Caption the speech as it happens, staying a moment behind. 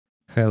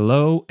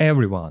Hello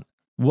everyone!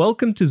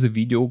 Welcome to the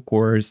video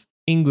course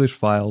English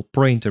File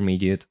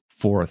Pre-Intermediate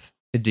 4th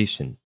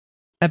edition.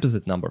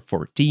 Episode number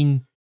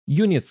 14,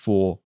 Unit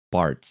 4,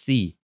 Part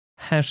C,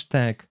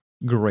 Hashtag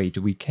Great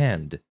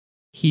Weekend.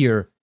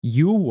 Here,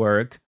 you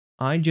work,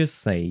 I just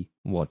say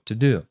what to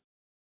do.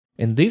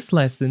 In this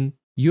lesson,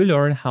 you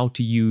learn how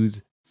to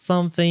use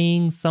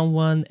something,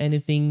 someone,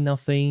 anything,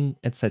 nothing,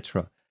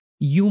 etc.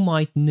 You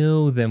might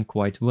know them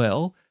quite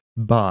well,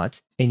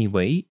 but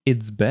anyway,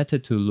 it's better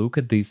to look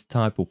at this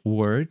type of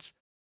words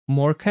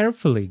more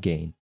carefully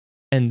again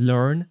and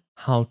learn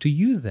how to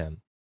use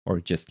them, or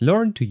just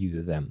learn to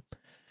use them.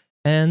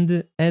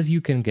 And as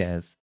you can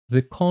guess,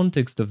 the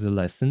context of the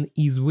lesson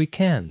is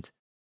weekend.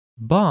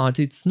 But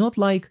it's not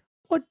like,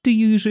 what do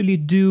you usually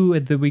do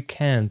at the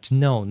weekend?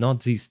 No, not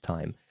this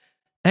time.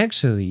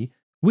 Actually,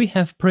 we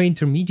have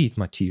pre-intermediate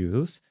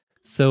materials,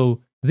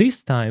 so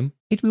this time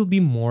it will be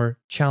more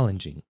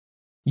challenging.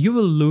 You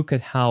will look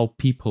at how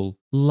people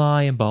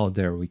lie about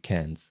their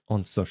weekends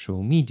on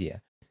social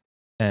media.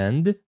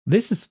 And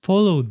this is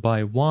followed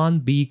by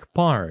one big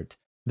part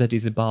that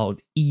is about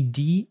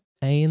ed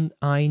and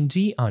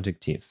ing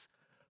adjectives.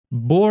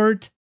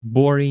 Bored,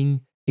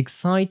 boring,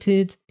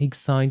 excited,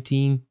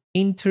 exciting,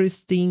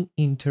 interesting,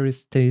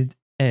 interested,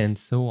 and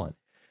so on.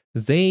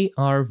 They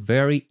are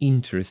very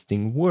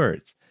interesting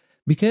words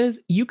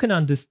because you can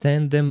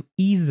understand them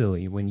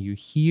easily when you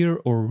hear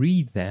or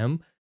read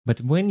them, but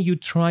when you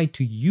try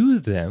to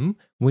use them,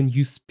 when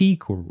you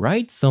speak or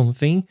write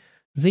something,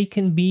 they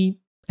can be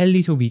a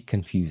little bit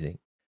confusing.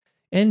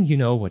 And you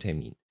know what I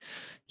mean.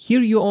 Here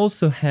you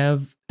also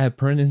have a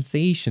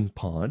pronunciation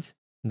part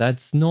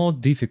that's not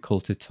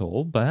difficult at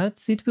all,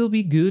 but it will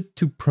be good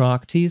to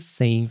practice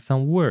saying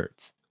some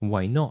words.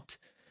 Why not?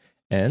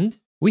 And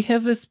we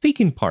have a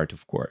speaking part,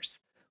 of course.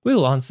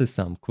 We'll answer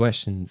some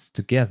questions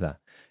together.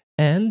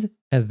 And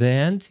at the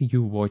end,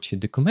 you watch a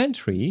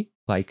documentary,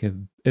 like a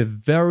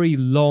very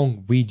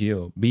long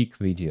video, big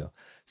video.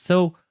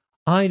 So,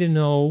 I don't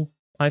know,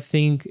 I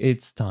think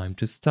it's time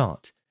to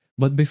start.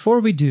 But before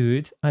we do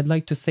it, I'd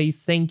like to say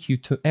thank you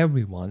to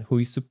everyone who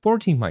is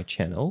supporting my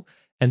channel.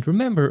 And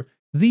remember,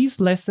 these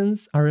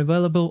lessons are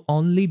available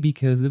only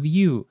because of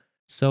you.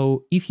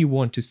 So if you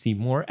want to see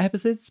more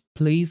episodes,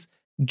 please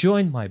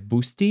join my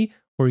Boosty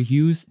or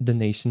use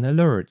donation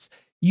alerts.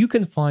 You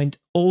can find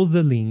all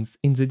the links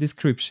in the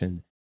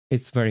description.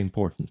 It's very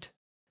important.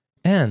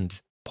 And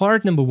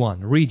part number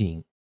 1,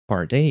 reading.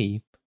 Part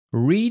A,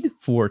 read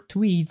 4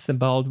 tweets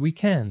about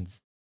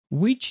weekends.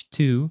 Which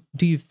 2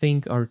 do you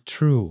think are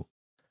true?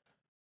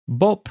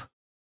 Bob,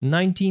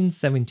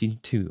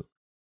 1972.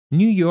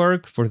 New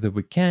York for the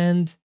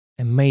weekend.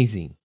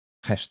 Amazing.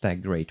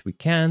 Hashtag great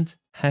weekend.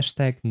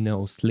 Hashtag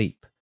no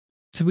sleep.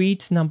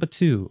 Tweet number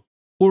 2.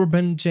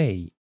 Urban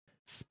J.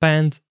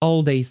 Spent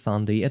all day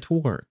Sunday at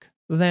work,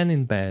 then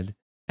in bed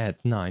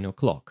at 9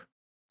 o'clock.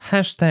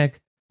 Hashtag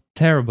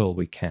terrible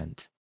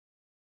weekend.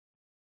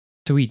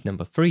 Tweet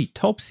number 3.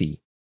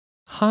 Topsy.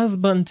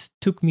 Husband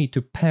took me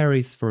to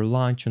Paris for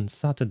lunch on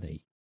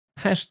Saturday.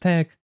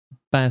 Hashtag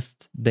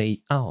best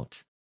day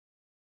out.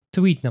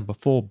 Tweet number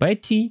 4.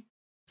 Betty.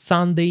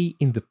 Sunday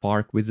in the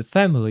park with the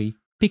family,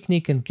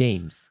 picnic and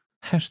games.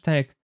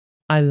 Hashtag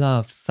I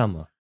love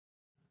summer.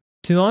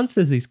 To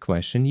answer this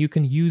question, you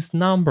can use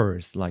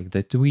numbers like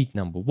the tweet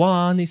number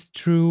 1 is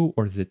true,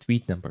 or the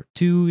tweet number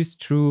 2 is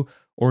true,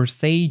 or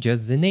say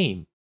just the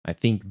name. I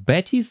think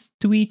Betty's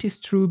tweet is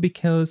true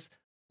because,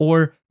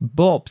 or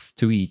Bob's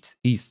tweet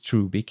is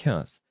true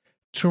because.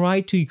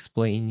 Try to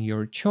explain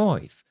your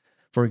choice.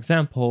 For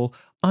example,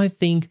 I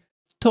think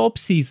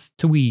Topsy's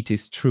tweet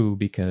is true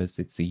because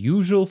it's a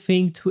usual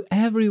thing to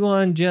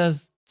everyone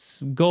just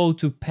go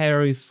to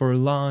Paris for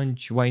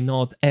lunch. Why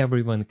not?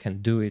 Everyone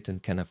can do it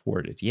and can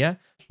afford it. Yeah?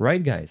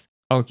 Right, guys?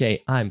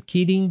 Okay, I'm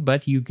kidding,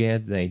 but you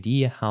get the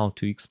idea how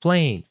to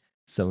explain.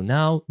 So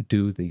now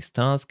do this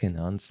task and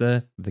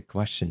answer the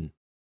question.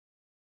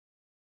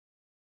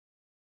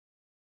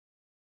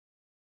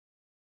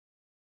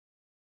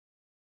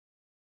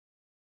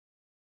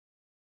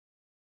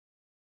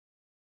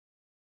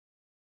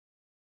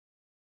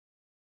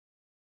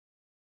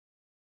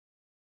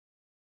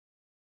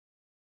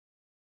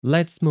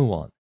 Let's move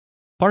on.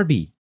 Part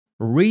B.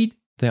 Read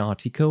the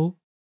article,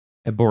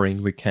 A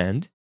Boring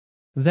Weekend,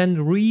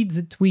 then read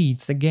the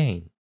tweets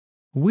again.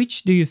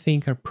 Which do you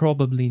think are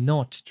probably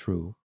not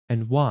true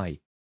and why?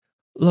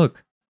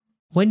 Look,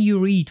 when you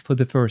read for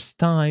the first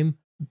time,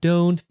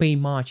 don't pay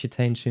much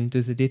attention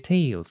to the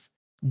details,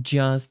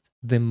 just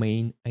the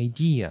main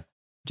idea.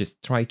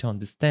 Just try to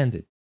understand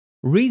it.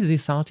 Read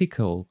this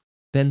article,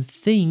 then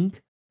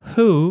think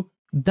who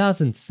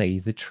doesn't say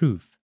the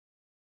truth.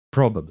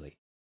 Probably.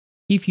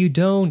 If you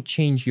don't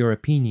change your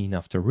opinion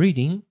after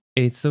reading,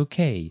 it's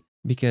okay,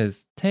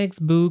 because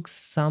textbooks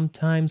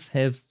sometimes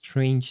have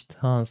strange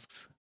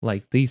tasks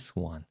like this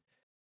one.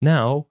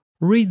 Now,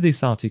 read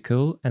this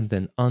article and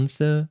then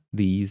answer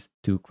these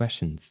 2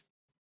 questions.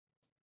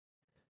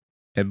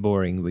 A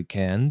boring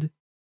weekend?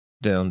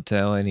 Don't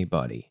tell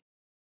anybody.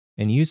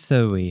 A new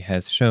survey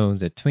has shown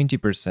that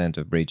 20%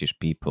 of British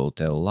people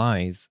tell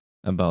lies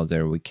about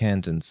their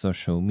weekend on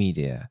social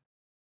media.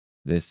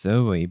 This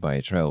survey by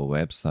a travel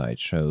website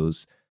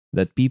shows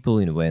that people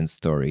invent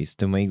stories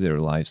to make their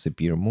lives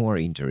appear more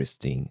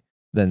interesting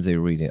than they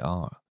really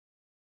are.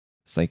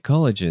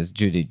 Psychologist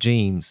Judy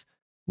James,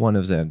 one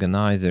of the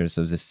organizers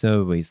of the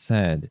survey,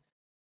 said,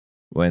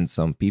 when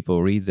some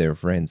people read their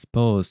friends'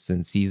 posts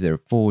and see their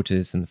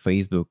photos on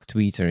Facebook,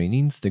 Twitter, and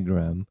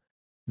Instagram,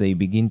 they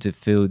begin to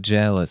feel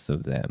jealous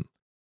of them.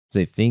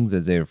 They think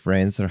that their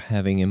friends are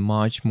having a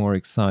much more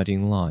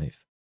exciting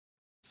life.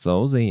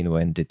 So they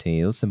invent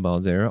details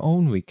about their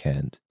own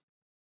weekend.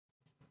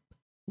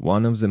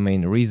 One of the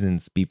main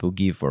reasons people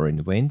give for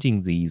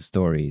inventing these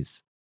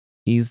stories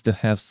is to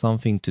have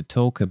something to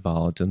talk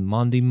about on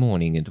Monday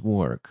morning at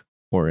work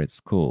or at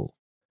school.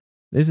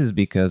 This is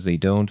because they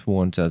don't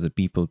want other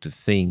people to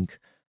think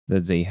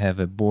that they have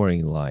a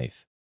boring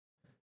life.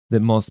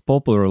 The most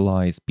popular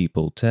lies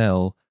people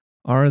tell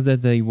are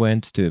that they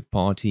went to a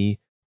party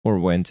or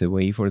went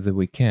away for the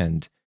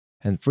weekend,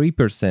 and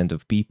 3%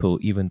 of people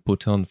even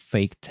put on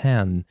fake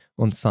tan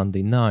on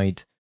Sunday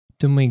night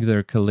to make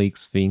their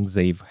colleagues think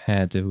they've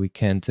had a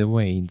weekend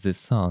away in the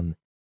sun.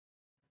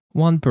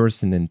 1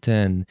 person in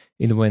 10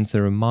 invents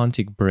a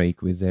romantic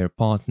break with their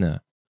partner.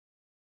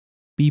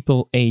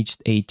 People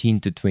aged 18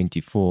 to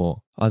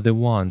 24 are the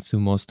ones who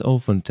most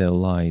often tell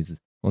lies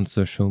on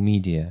social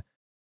media,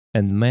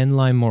 and men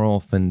lie more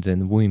often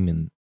than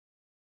women.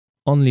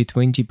 Only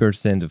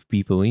 20% of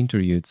people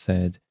interviewed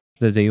said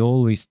that they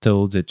always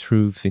told the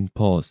truth in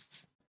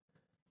posts.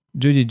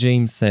 Judy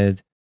James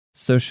said,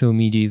 social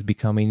media is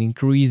becoming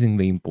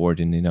increasingly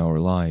important in our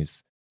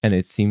lives, and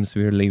it seems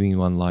we're living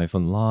one life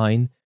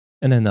online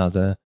and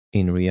another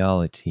in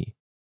reality.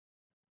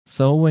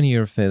 So when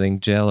you're feeling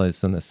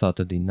jealous on a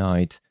Saturday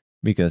night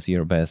because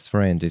your best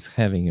friend is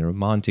having a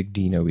romantic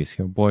dinner with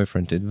her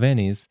boyfriend at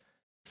Venice,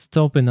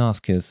 stop and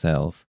ask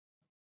yourself,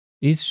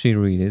 is she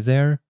really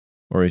there,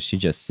 or is she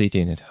just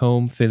sitting at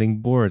home feeling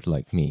bored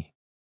like me?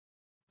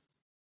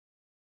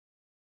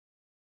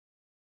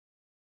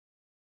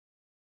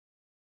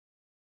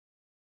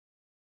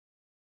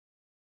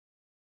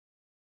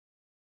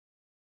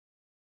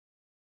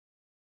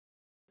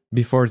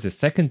 Before the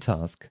second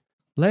task,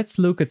 let's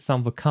look at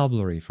some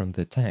vocabulary from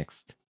the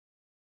text.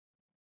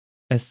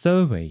 A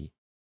survey.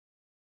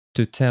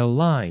 To tell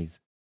lies.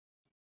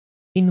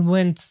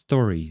 Invent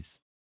stories.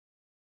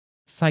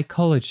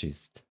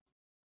 Psychologist.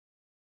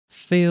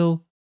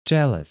 Feel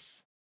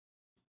jealous.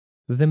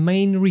 The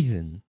main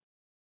reason.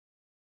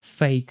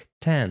 Fake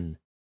tan.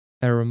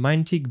 A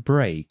romantic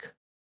break.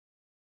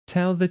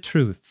 Tell the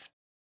truth.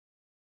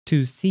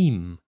 To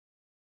seem.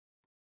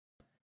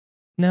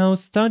 Now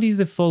study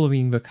the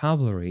following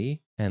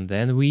vocabulary and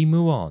then we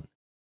move on.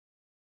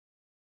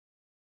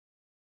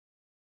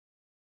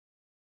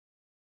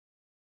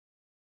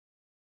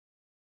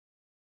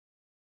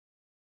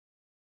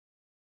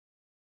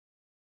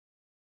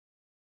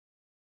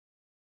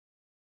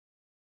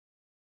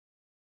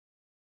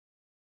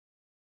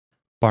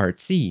 Part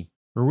C.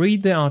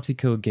 Read the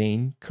article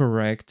again,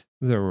 correct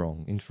the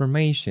wrong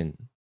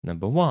information.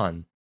 Number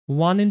 1.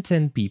 1 in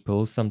 10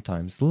 people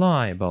sometimes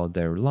lie about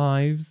their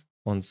lives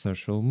on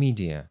social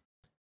media.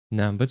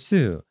 Number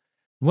 2.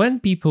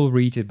 When people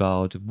read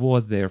about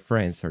what their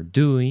friends are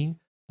doing,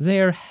 they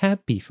are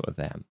happy for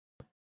them.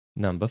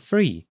 Number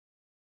 3.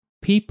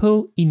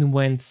 People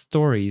invent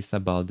stories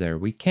about their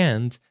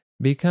weekend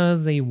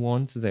because they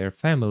want their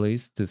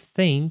families to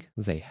think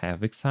they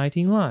have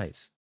exciting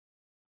lives.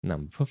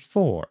 Number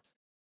 4.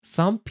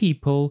 Some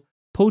people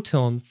put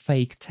on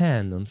fake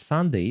tan on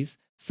Sundays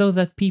so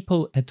that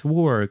people at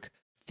work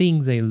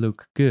think they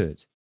look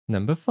good.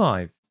 Number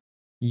 5.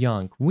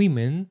 Young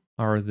women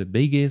are the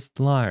biggest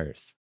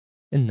liars.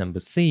 And number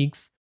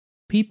 6.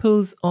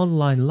 People's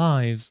online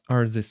lives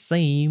are the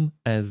same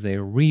as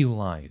their real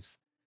lives.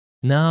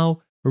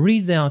 Now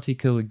read the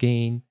article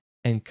again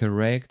and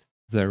correct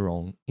the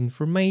wrong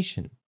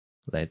information.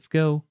 Let's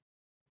go.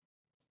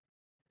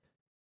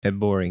 A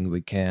boring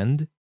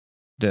weekend?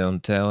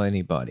 Don't tell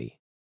anybody.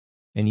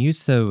 A new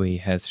survey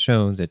has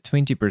shown that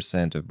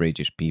 20% of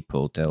British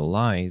people tell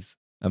lies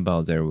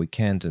about their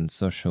weekend on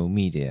social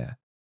media.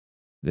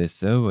 This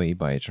survey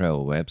by a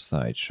travel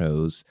website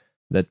shows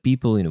that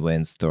people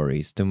invent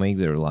stories to make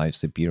their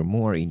lives appear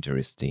more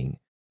interesting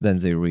than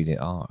they really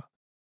are.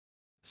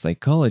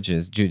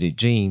 Psychologist Judy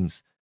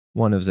James,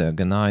 one of the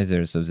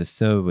organizers of the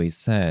survey,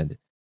 said,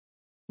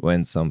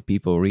 when some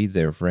people read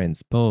their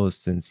friends'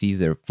 posts and see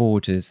their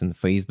photos on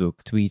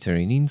Facebook, Twitter,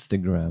 and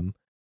Instagram,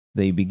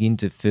 they begin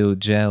to feel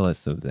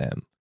jealous of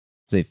them.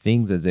 They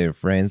think that their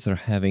friends are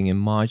having a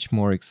much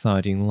more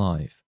exciting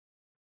life.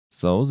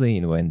 So they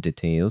invent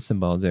details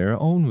about their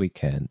own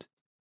weekend.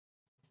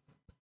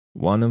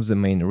 One of the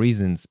main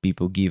reasons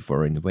people give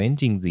for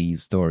inventing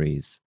these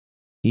stories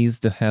is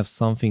to have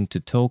something to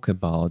talk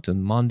about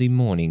on Monday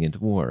morning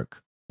at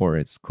work or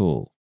at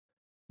school.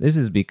 This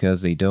is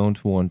because they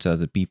don't want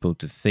other people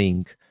to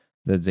think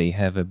that they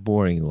have a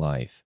boring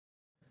life.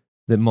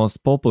 The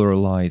most popular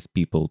lies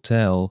people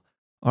tell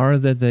are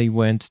that they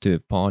went to a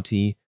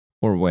party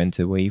or went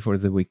away for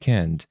the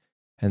weekend,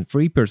 and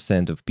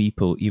 3% of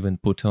people even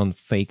put on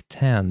fake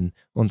tan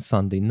on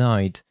Sunday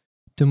night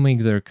to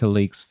make their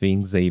colleagues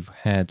think they've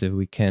had a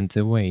weekend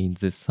away in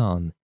the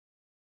sun.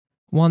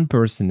 1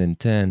 person in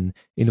 10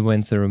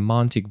 invents a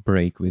romantic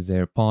break with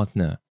their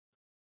partner.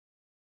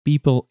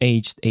 People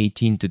aged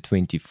 18 to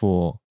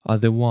 24 are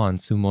the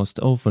ones who most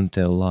often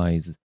tell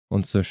lies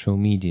on social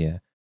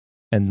media,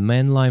 and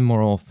men lie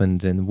more often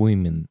than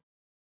women.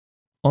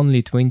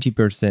 Only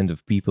 20%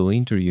 of people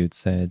interviewed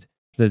said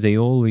that they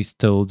always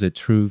told the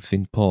truth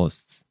in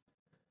posts.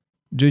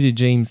 Judy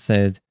James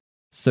said,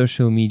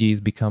 social media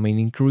is becoming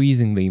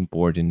increasingly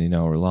important in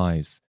our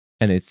lives,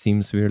 and it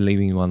seems we're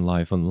living one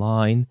life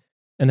online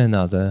and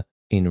another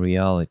in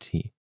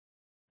reality.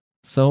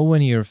 So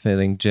when you're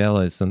feeling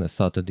jealous on a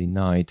Saturday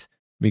night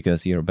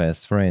because your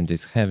best friend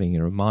is having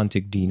a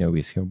romantic dinner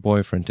with her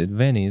boyfriend in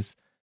Venice,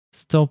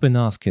 stop and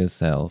ask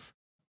yourself,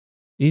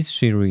 is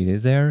she really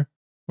there?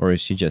 Or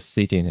is she just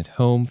sitting at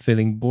home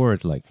feeling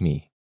bored like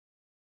me?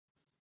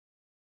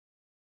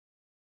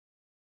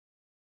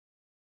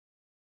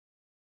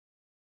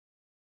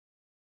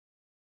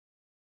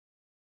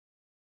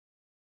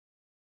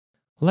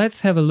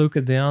 Let's have a look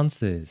at the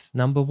answers.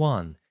 Number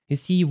 1. You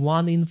see,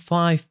 1 in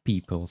 5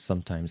 people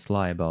sometimes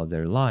lie about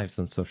their lives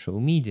on social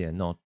media,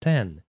 not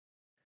 10.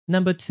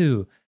 Number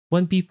 2.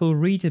 When people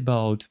read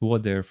about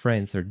what their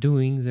friends are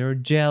doing, they're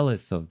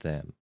jealous of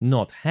them.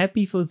 Not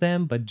happy for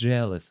them, but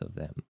jealous of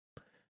them.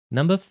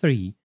 Number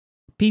 3.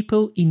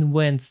 People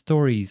invent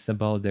stories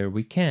about their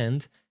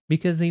weekend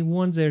because they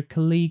want their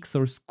colleagues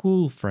or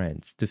school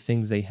friends to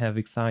think they have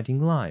exciting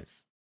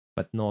lives,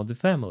 but not the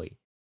family.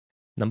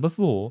 Number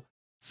 4.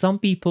 Some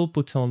people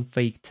put on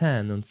fake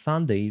tan on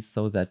Sundays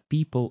so that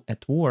people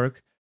at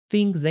work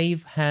think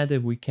they've had a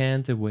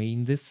weekend away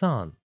in the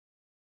sun.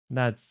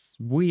 That's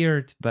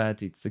weird,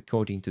 but it's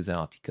according to the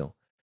article.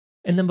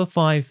 And number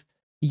 5,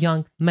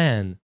 young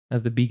men are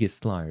the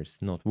biggest liars,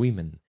 not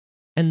women.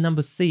 And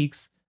number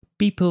 6,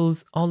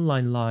 people's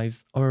online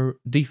lives are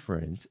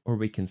different, or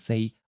we can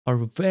say are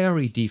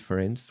very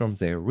different from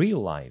their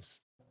real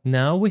lives.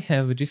 Now we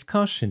have a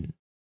discussion.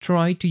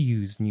 Try to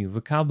use new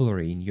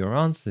vocabulary in your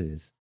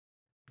answers.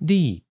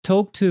 D.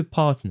 Talk to a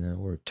partner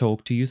or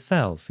talk to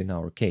yourself in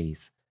our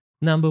case.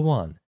 Number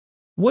 1.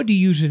 What do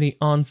you usually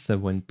answer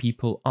when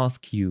people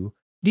ask you,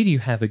 did you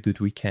have a good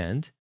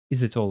weekend?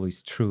 Is it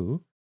always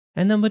true?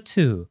 And number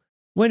 2.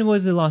 When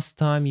was the last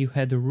time you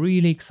had a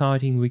really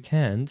exciting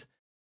weekend?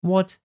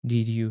 What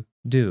did you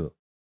do?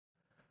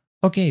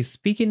 Okay,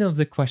 speaking of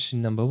the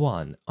question number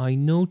 1, I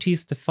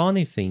noticed a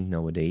funny thing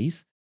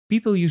nowadays.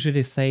 People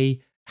usually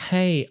say,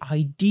 hey,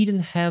 I didn't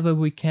have a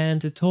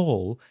weekend at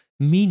all,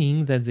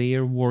 meaning that they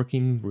are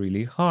working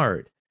really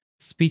hard.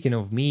 Speaking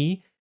of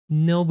me,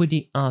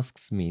 nobody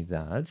asks me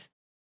that.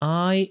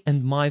 I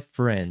and my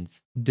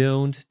friends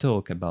don't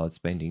talk about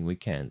spending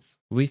weekends.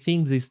 We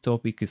think this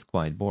topic is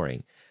quite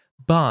boring.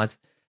 But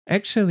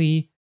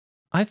actually,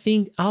 I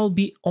think I'll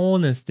be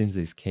honest in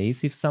this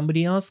case if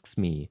somebody asks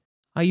me.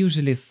 I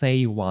usually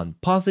say one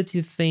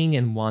positive thing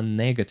and one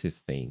negative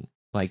thing,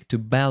 like to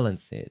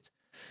balance it.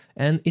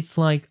 And it's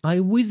like I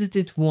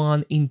visited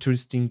one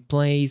interesting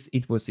place,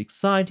 it was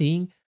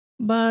exciting,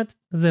 but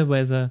the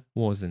weather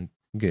wasn't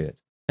good.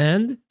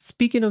 And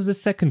speaking of the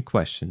second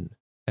question,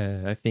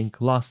 I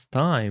think last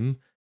time,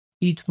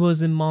 it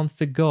was a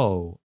month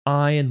ago,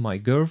 I and my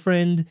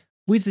girlfriend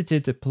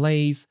visited a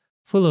place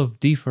full of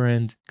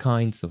different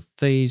kinds of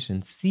fish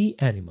and sea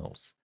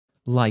animals.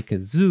 Like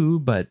a zoo,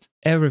 but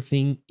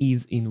everything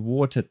is in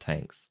water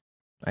tanks.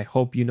 I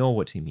hope you know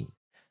what I mean.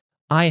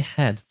 I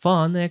had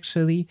fun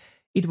actually.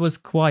 It was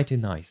quite a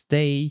nice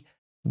day.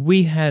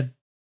 We had,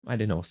 I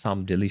don't know,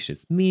 some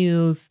delicious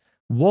meals,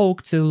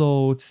 walked a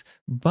lot,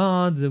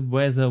 but the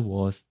weather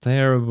was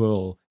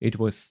terrible. It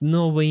was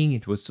snowing,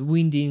 it was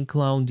windy and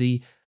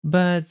cloudy,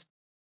 but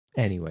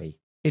anyway,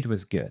 it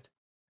was good.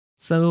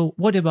 So,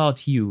 what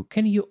about you?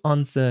 Can you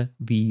answer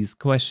these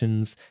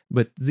questions,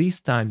 but this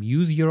time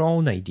use your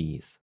own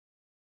ideas?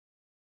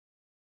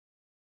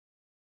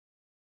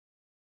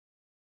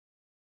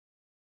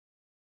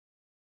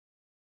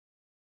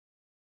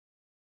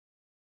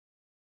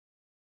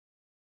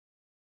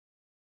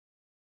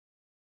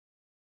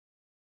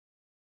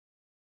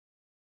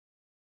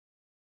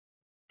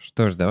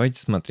 Что ж, давайте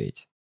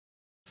смотреть.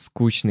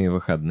 Скучные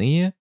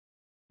выходные?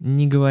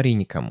 Не говори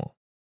никому.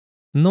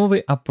 Новый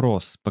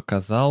опрос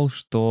показал,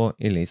 что,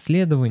 или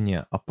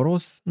исследование,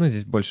 опрос, ну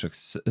здесь больше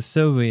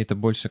survey, это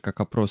больше как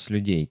опрос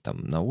людей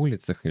там на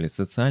улицах или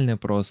социальный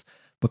опрос,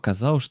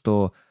 показал,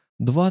 что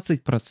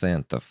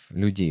 20%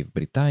 людей в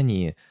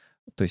Британии,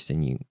 то есть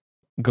они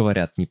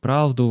говорят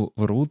неправду,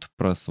 врут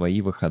про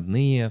свои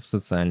выходные в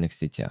социальных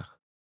сетях.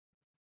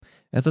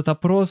 Этот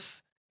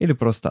опрос, или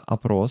просто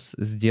опрос,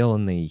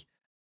 сделанный,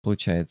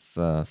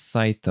 получается,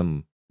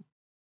 сайтом,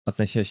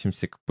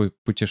 относящимся к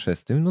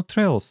путешествиям, ну,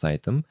 travel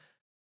сайтом,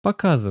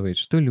 показывает,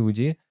 что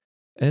люди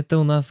это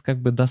у нас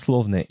как бы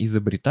дословно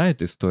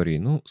изобретают истории,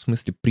 ну, в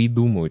смысле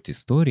придумывают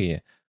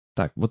истории.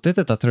 Так, вот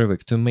этот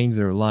отрывок to make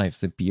their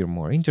lives appear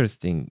more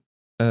interesting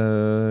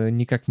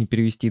никак не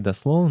перевести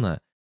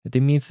дословно. Это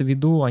имеется в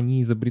виду,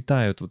 они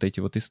изобретают вот эти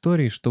вот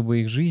истории,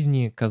 чтобы их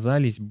жизни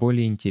казались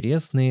более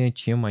интересные,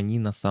 чем они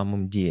на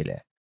самом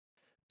деле.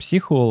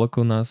 Психолог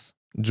у нас,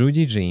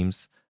 Джуди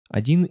Джеймс,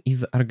 один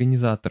из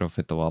организаторов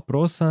этого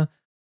опроса,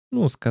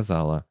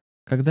 сказала,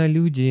 когда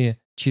люди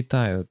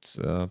читают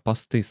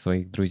посты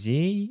своих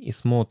друзей и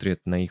смотрят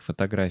на их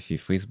фотографии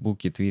в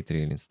Фейсбуке,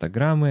 Твиттере или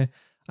Инстаграме,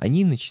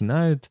 они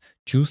начинают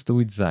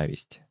чувствовать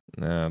зависть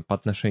по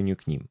отношению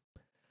к ним.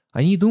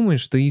 Они думают,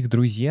 что их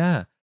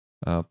друзья,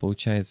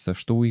 получается,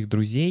 что у их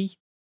друзей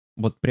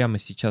вот прямо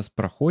сейчас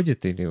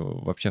проходит или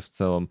вообще в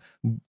целом,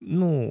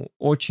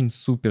 очень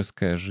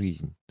суперская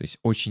жизнь, то есть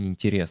очень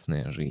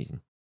интересная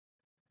жизнь.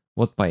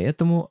 Вот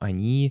поэтому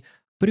они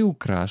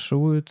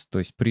приукрашивают, то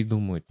есть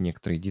придумывают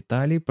некоторые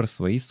детали про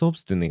свои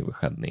собственные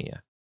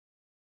выходные.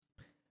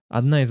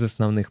 Одна из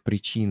основных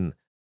причин,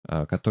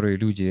 которые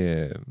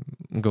люди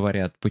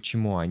говорят,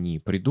 почему они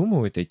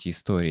придумывают эти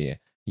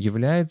истории,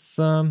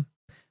 является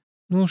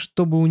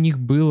чтобы у них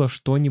было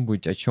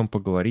что-нибудь, о чем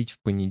поговорить в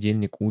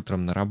понедельник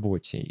утром на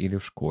работе или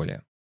в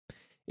школе.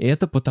 И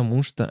это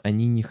потому, что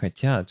они не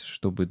хотят,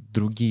 чтобы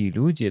другие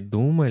люди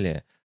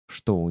думали,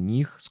 что у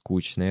них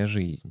скучная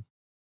жизнь.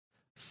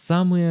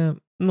 Самые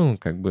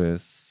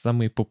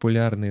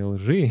популярные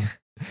лжи,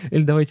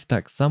 или давайте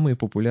так, самые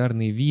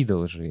популярные виды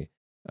лжи,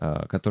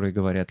 которые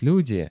говорят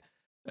люди,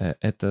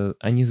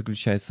 они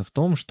заключаются в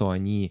том, что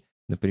они,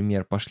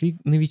 например, пошли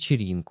на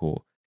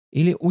вечеринку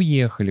или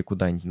уехали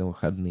куда-нибудь на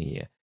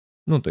выходные.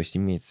 То есть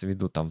имеется в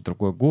виду там в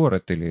другой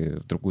город или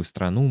в другую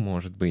страну,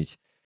 может быть.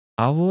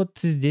 А вот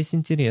здесь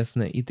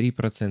интересно, и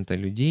 3%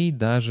 людей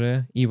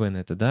даже, even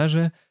это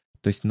даже,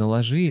 то есть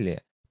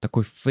наложили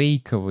такой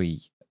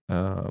фейковый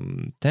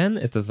Тен —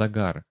 это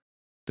загар.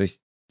 То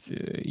есть,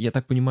 я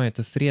так понимаю,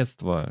 это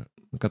средство,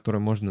 которое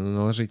можно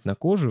наложить на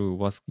кожу, и у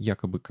вас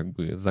якобы как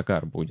бы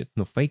загар будет.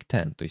 Ну, fake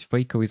tan, то есть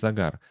фейковый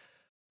загар.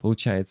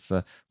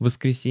 Получается, в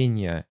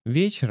воскресенье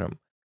вечером,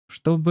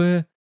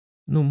 чтобы,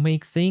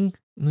 make think,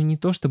 не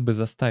то чтобы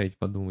заставить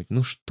подумать,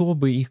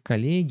 чтобы их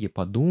коллеги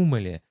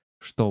подумали,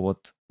 что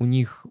вот у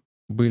них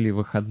были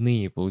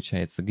выходные,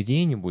 получается,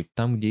 где-нибудь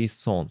там, где есть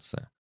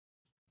солнце.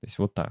 То есть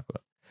вот так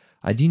вот.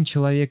 Один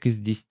человек из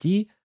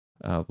 10,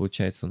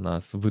 получается, у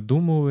нас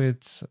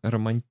выдумывает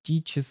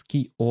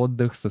романтический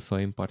отдых со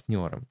своим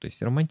партнером. То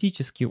есть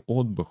романтический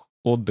отпуск,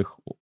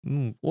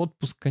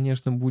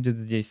 конечно, будет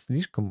здесь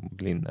слишком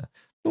длинно.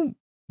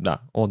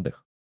 Да,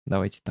 отдых.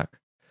 Давайте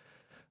так.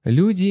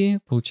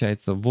 Люди,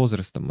 получается,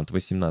 возрастом от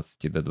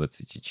 18 до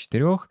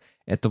 24,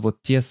 это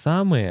вот те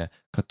самые,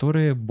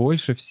 которые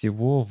больше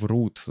всего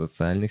врут в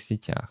социальных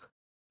сетях.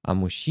 А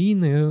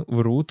мужчины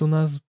врут у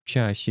нас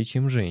чаще,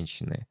 чем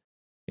женщины.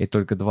 И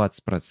только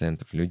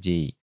 20%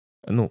 людей,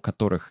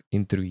 которых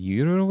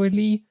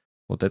интервьюировали,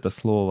 вот это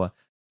слово,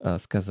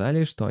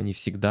 сказали, что они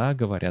всегда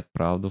говорят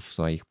правду в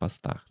своих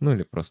постах,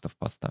 или просто в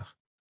постах.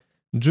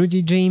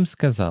 Джуди Джеймс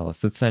сказала,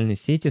 социальные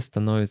сети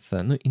становятся,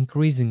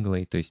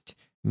 increasingly, то есть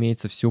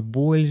имеется все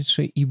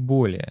больше и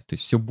более, то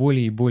есть все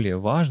более и более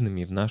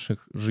важными в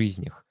наших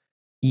жизнях.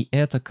 И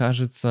это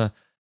кажется,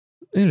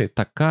 или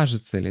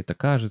это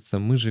кажется,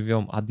 мы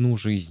живем одну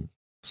жизнь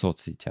в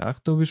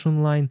соцсетях, то бишь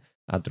онлайн,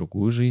 а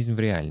другую жизнь в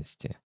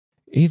реальности.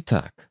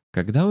 Итак,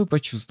 когда вы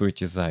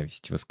почувствуете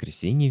зависть в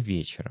воскресенье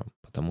вечером,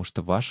 потому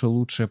что ваша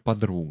лучшая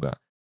подруга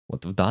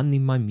вот в данный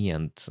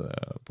момент,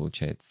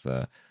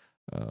 получается,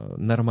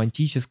 на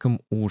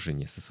романтическом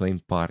ужине со своим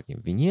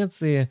парнем в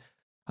Венеции,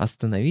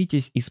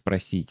 остановитесь и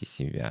спросите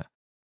себя,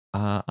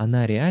 а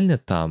она реально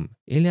там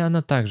или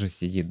она также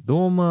сидит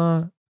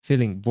дома,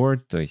 feeling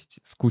bored, то есть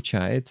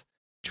скучает,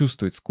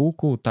 чувствует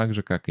скуку так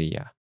же, как и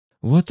я.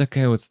 Вот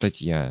такая вот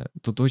статья.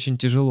 Тут очень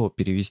тяжело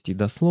перевести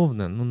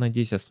дословно, но,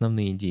 надеюсь,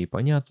 основные идеи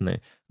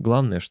понятны.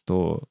 Главное,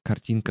 что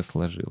картинка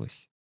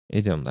сложилась.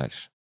 Идем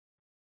дальше.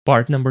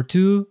 Part number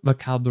 2.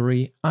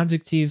 Vocabulary,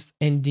 adjectives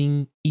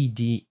ending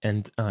ed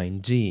and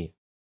ing.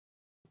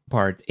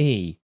 Part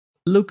A.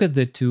 Look at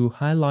the two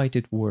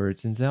highlighted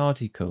words in the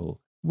article.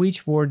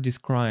 Which word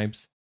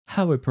describes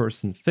how a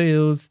person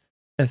feels,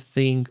 a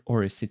thing,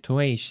 or a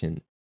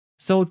situation?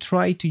 So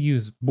try to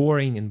use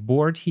boring and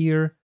bored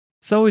here.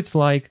 So it's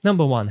like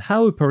number one,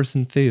 how a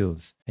person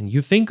feels. And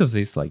you think of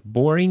this like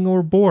boring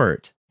or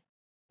bored.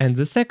 And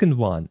the second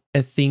one,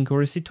 a thing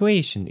or a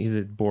situation. Is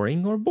it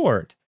boring or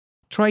bored?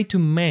 Try to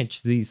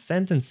match these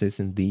sentences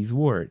in these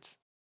words.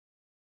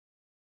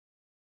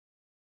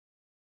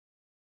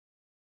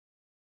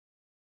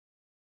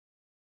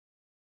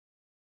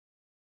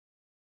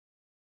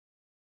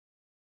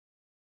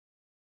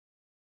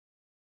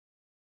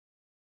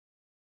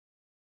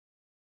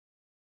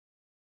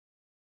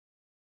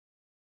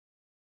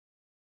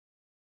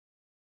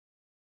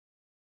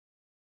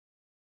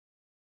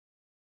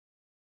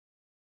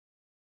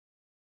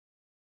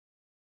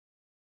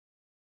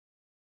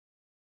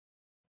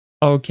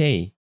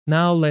 Okay,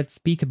 now let's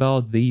speak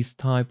about these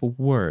type of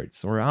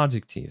words or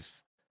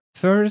adjectives.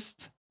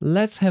 First,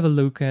 let's have a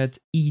look at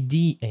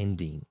ed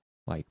ending,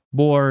 like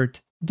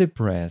bored,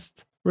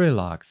 depressed,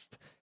 relaxed,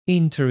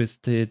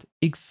 interested,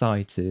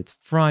 excited,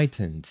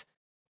 frightened.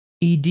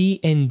 Ed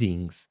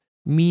endings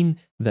mean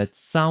that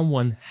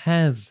someone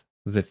has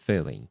the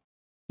feeling.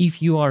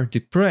 If you are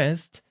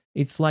depressed,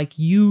 it's like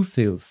you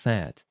feel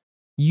sad.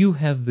 You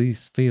have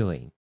this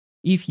feeling.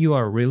 If you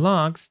are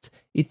relaxed,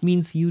 it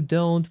means you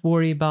don't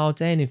worry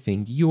about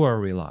anything, you are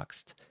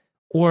relaxed.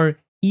 Or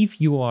if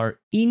you are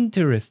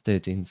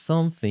interested in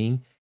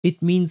something,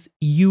 it means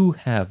you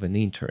have an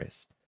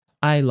interest.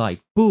 I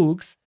like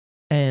books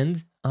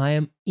and I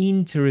am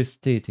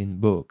interested in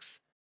books.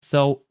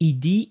 So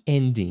ed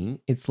ending,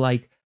 it's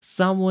like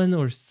someone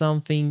or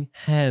something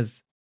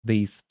has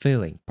this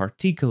feeling,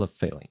 particular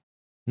feeling.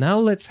 Now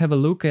let's have a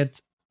look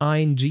at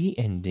ing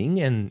ending,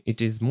 and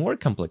it is more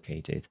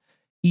complicated.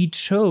 It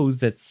shows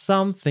that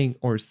something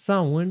or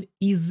someone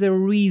is the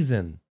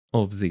reason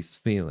of this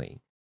feeling.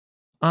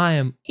 I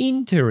am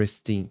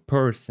interesting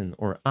person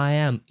or I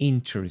am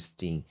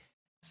interesting.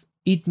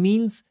 It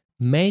means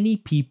many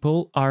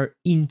people are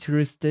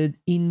interested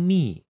in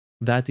me.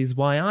 That is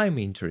why I'm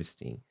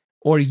interesting.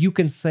 Or you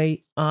can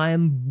say I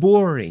am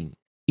boring.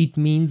 It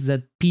means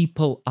that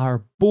people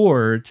are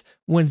bored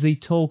when they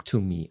talk to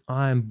me.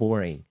 I am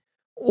boring.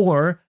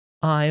 Or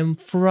I am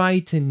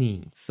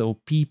frightening.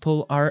 So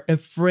people are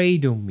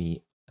afraid of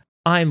me.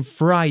 I'm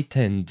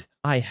frightened.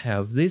 I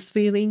have this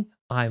feeling.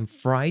 I'm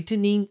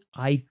frightening.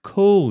 I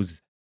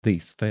cause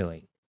this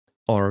feeling.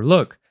 Or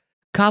look,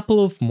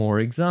 couple of more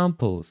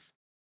examples.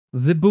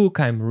 The book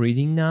I'm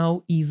reading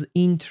now is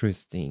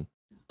interesting.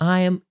 I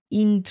am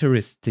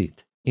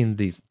interested in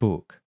this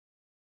book.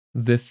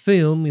 The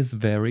film is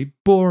very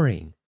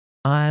boring.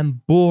 I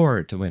am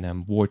bored when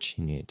I'm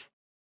watching it.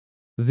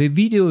 The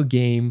video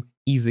game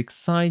is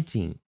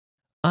exciting.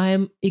 I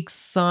am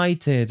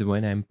excited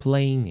when I'm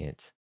playing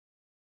it.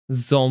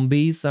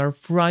 Zombies are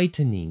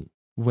frightening.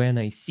 When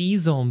I see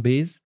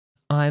zombies,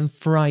 I'm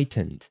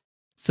frightened.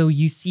 So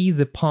you see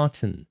the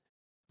pattern.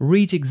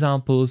 Read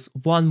examples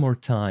one more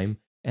time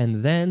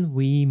and then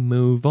we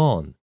move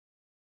on.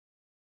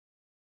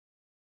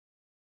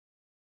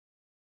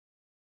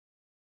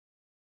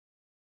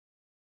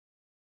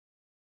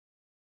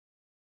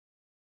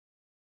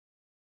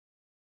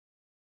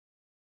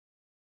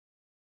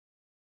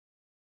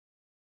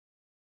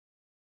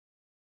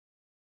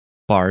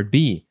 Part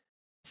B.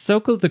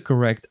 Circle the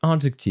correct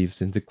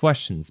adjectives in the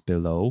questions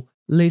below.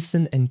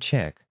 Listen and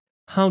check.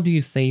 How do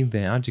you say the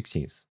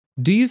adjectives?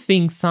 Do you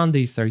think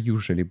Sundays are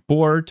usually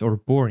bored or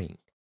boring?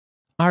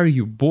 Are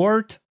you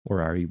bored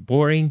or are you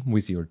boring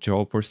with your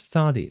job or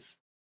studies?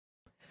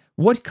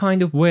 What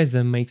kind of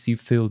weather makes you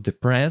feel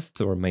depressed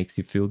or makes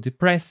you feel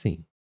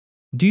depressing?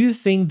 Do you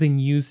think the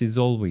news is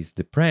always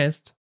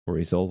depressed or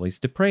is always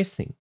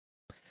depressing?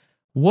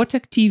 What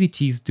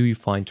activities do you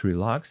find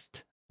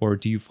relaxed or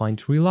do you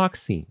find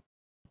relaxing?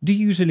 Do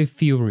you usually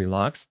feel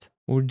relaxed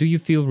or do you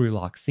feel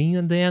relaxing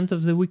at the end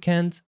of the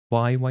weekend?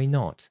 Why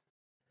not?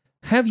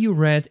 Have you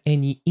read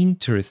any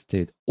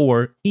interested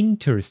or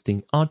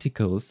interesting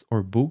articles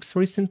or books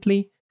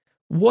recently?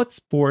 What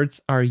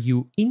sports are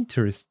you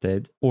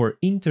interested or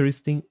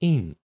interesting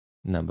in?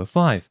 Number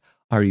 5.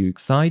 Are you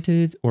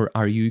excited or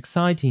are you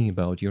exciting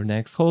about your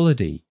next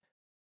holiday?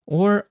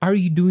 Or are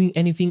you doing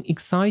anything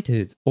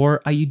excited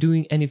or are you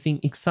doing anything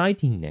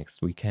exciting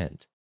next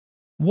weekend?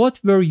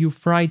 What were you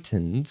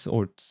frightened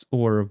or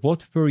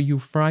what were you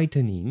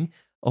frightening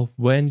of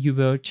when you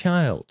were a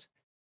child?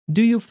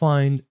 Do you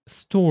find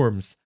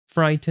storms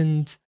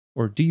frightened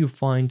or do you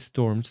find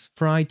storms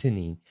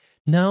frightening?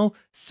 Now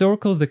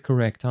circle the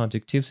correct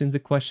adjectives in the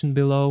question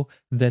below,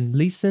 then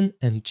listen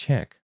and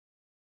check.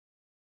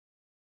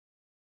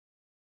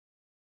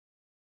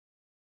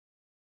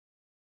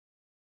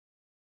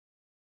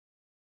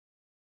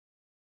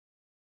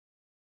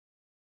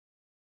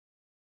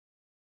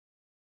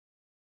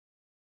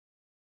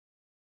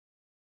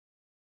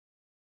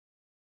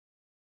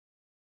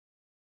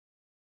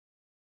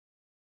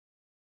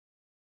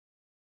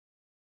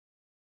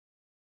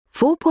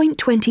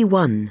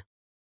 (4.21)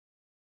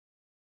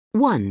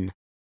 1.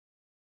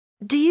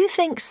 Do you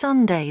think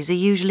Sundays are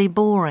usually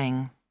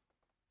boring?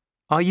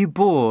 Are you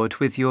bored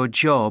with your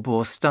job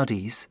or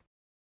studies?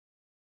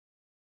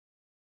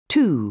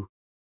 2.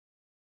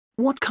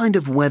 What kind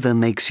of weather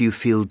makes you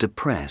feel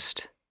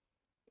depressed?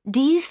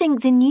 Do you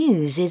think the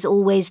news is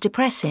always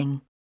depressing?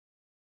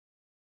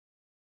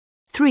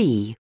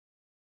 3.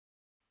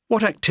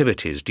 What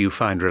activities do you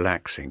find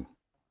relaxing?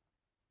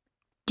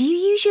 Do you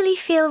usually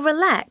feel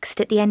relaxed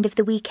at the end of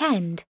the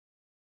weekend?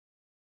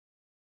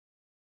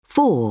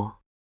 4.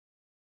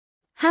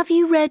 Have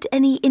you read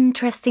any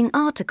interesting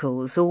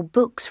articles or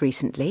books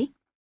recently?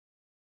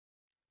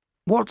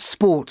 What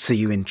sports are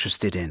you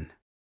interested in?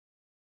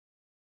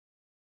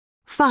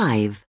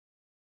 5.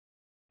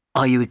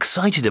 Are you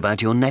excited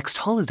about your next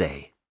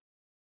holiday?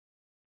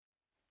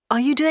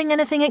 Are you doing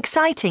anything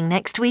exciting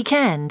next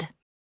weekend?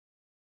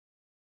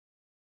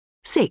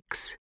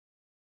 6.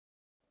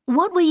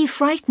 What were you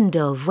frightened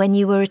of when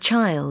you were a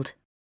child?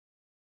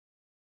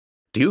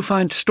 Do you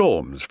find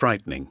storms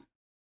frightening?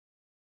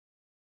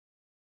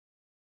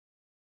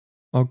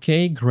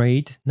 Okay,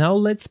 great. Now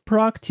let's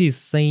practice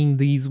saying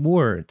these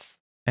words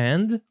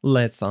and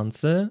let's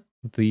answer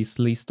this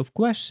list of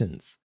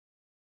questions.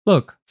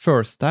 Look,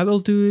 first I will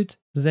do it,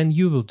 then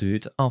you will do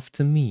it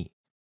after me.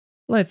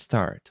 Let's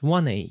start.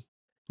 1a.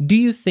 Do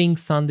you think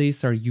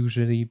Sundays are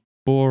usually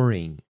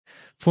boring?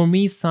 For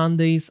me,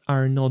 Sundays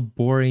are not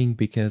boring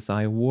because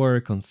I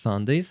work on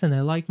Sundays and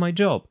I like my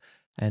job.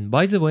 And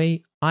by the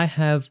way, I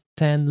have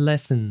 10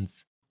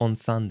 lessons on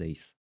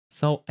Sundays,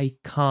 so I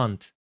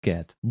can't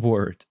get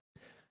bored.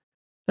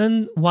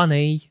 And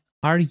 1a.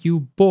 Are you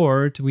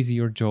bored with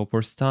your job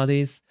or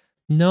studies?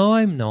 No,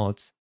 I'm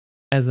not.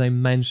 As I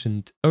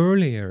mentioned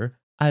earlier,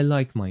 I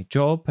like my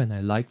job and I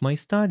like my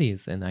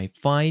studies, and I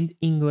find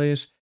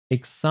English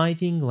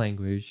exciting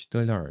language to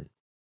learn.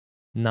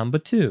 Number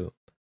 2.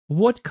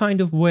 What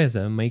kind of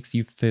weather makes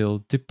you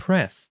feel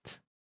depressed?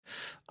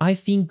 I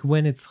think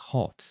when it's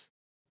hot.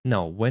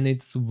 No, when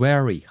it's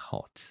very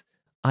hot.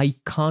 I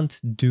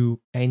can't do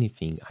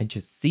anything. I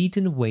just sit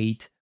and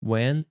wait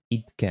when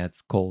it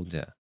gets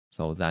colder.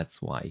 So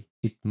that's why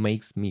it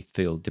makes me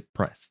feel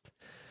depressed.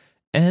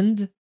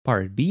 And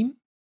part B,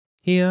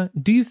 here,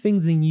 do you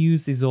think the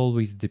news is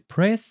always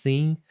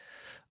depressing?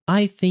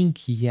 I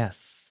think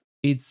yes,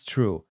 it's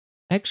true.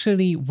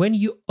 Actually, when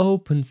you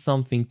open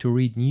something to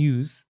read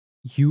news,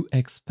 you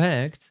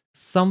expect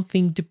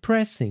something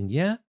depressing,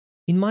 yeah?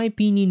 In my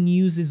opinion,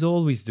 news is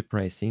always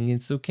depressing.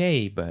 It's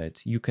okay,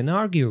 but you can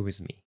argue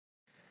with me.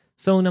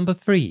 So, number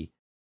 3,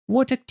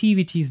 what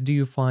activities do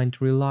you find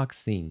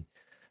relaxing?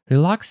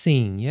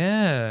 Relaxing,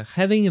 yeah,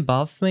 having a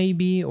bath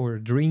maybe, or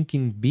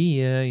drinking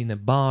beer in a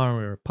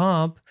bar or a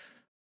pub.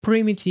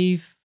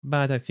 Primitive,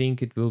 but I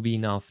think it will be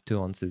enough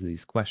to answer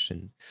this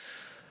question.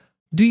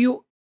 Do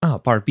you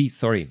part B,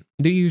 sorry.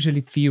 Do you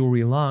usually feel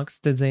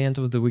relaxed at the end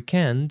of the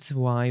weekend?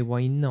 Why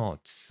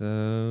not?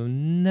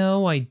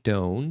 No, I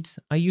don't.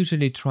 I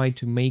usually try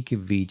to make a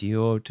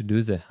video, to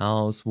do the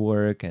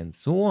housework and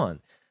so on.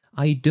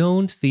 I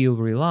don't feel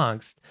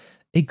relaxed,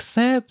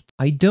 except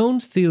I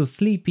don't feel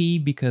sleepy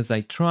because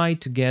I try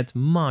to get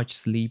much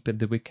sleep at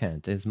the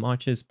weekend as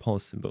much as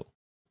possible.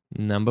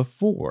 Number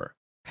 4.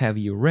 Have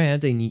you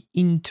read any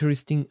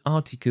interesting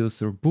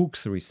articles or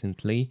books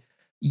recently?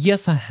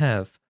 Yes, I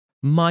have.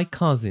 My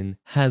cousin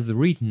has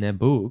written a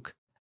book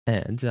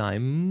and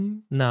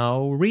I'm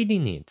now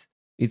reading it.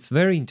 It's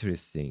very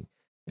interesting.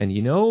 And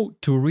you know,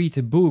 to read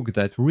a book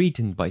that's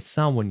written by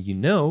someone you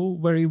know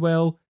very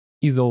well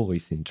is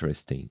always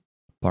interesting.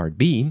 Part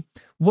B.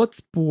 What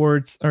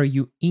sports are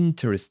you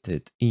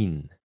interested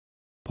in?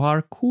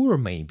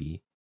 Parkour,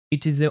 maybe.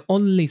 It is the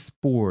only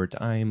sport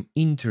I'm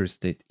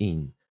interested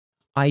in.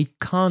 I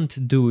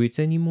can't do it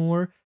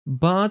anymore,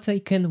 but I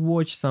can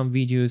watch some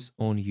videos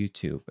on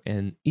YouTube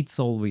and it's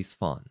always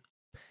fun.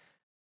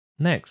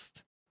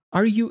 Next,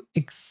 are you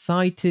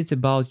excited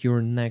about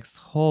your next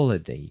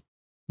holiday?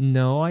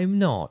 No, I'm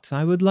not.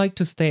 I would like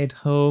to stay at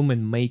home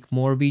and make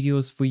more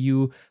videos for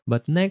you,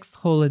 but next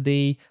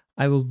holiday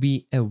I will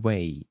be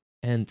away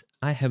and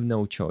I have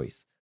no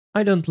choice.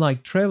 I don't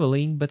like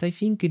traveling, but I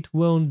think it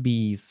won't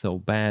be so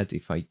bad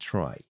if I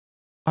try.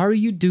 Are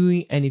you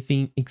doing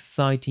anything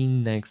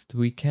exciting next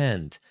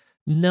weekend?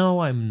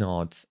 No, I'm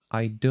not.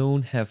 I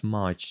don't have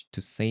much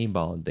to say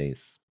about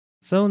this.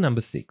 So,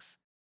 number 6.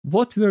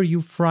 What were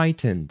you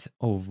frightened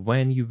of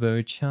when you were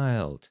a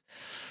child?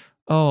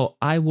 Oh,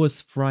 I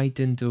was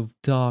frightened of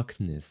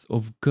darkness,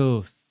 of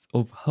ghosts,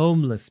 of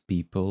homeless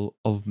people,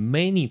 of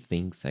many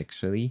things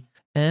actually.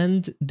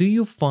 And do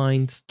you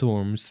find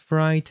storms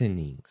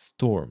frightening?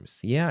 Storms,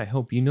 yeah, I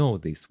hope you know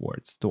this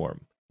word,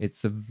 storm.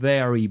 It's a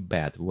very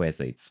bad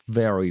weather, it's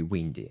very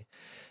windy.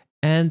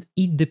 And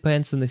it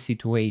depends on the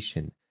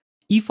situation.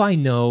 If I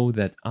know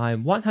that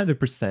I'm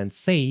 100%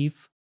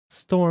 safe,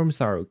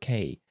 storms are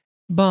okay.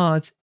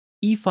 But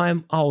if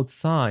I'm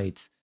outside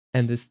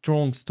and a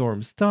strong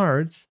storm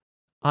starts,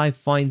 I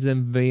find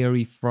them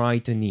very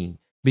frightening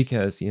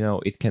because, you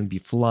know, it can be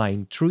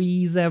flying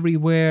trees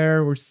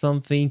everywhere or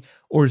something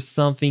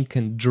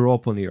can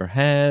drop on your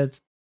head.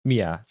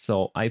 Yeah,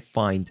 so I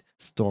find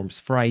storms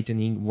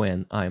frightening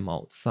when I'm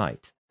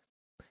outside.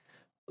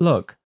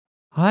 Look,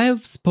 I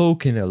have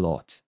spoken a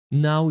lot.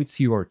 Now it's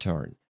your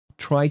turn.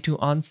 Try to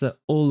answer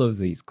all of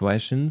these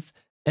questions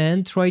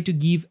and try to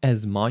give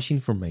as much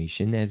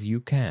information as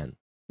you can.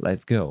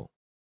 Let's go.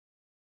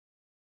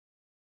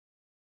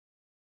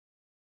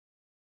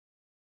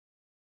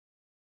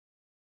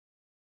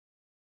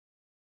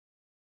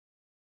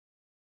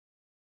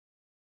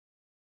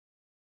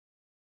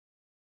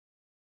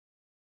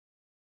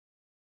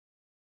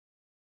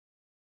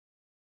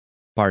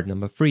 Part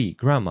number 3,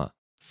 grammar.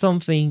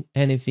 Something,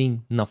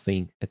 anything,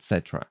 nothing,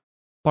 etc.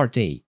 Part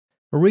A.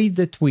 Read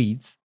the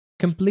tweets.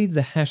 Complete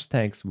the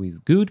hashtags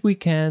with good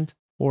weekend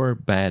or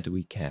bad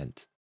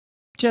weekend.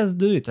 Just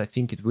do it, I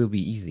think it will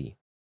be easy.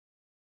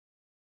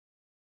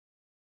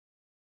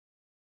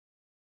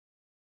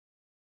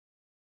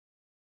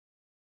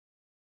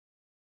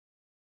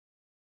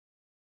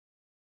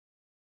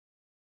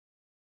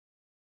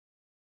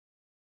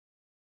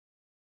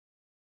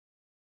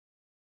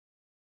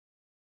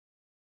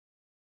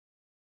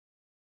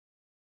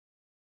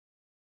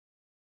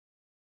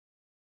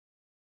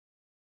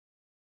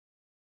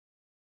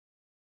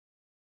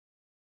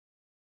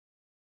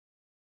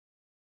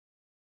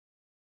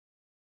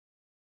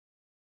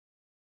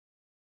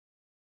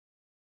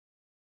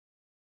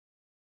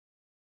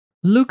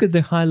 Look at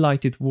the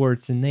highlighted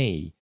words in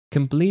A.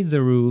 Complete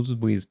the rules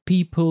with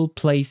people,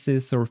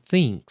 places, or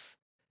things.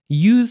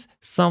 Use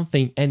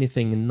something,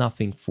 anything, and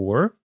nothing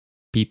for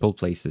people,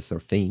 places, or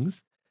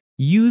things.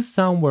 Use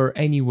somewhere,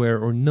 anywhere,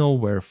 or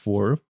nowhere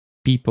for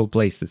people,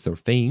 places, or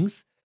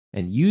things.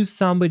 And use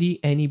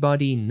somebody,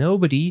 anybody,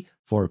 nobody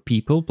for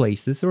people,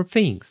 places, or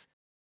things.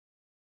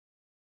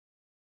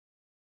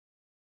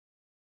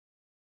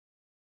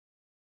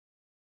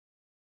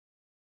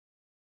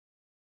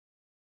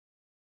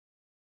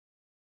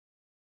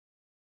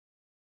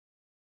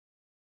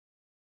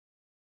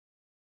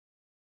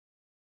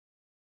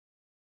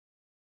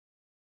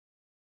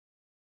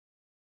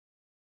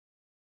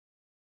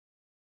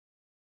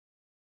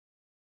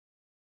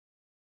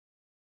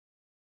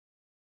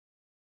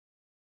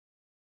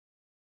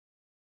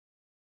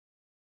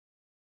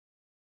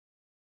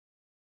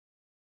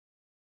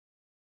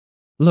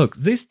 Look,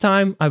 this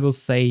time I will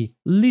say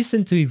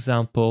listen to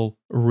example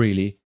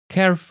really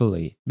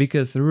carefully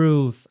because the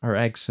rules are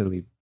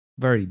actually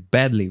very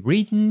badly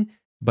written,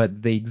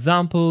 but the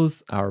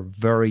examples are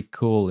very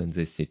cool in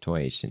this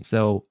situation.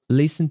 So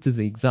listen to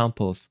the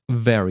examples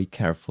very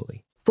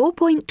carefully.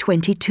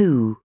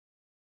 4.22.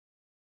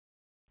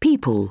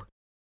 People.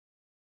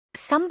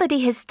 Somebody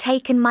has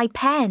taken my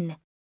pen.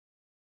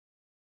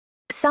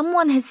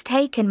 Someone has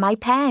taken my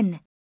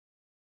pen.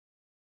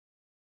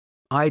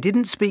 I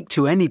didn't speak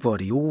to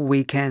anybody all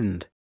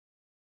weekend.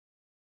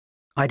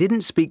 I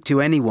didn't speak to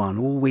anyone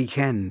all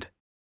weekend.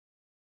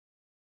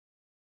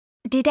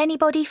 Did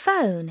anybody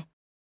phone?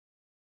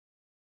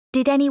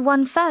 Did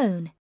anyone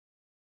phone?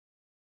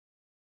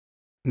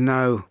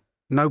 No,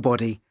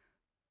 nobody.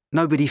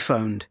 Nobody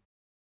phoned.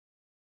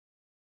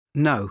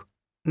 No,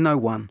 no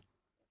one.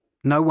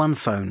 No one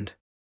phoned.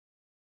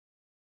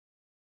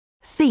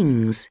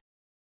 Things.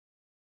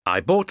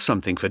 I bought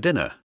something for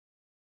dinner.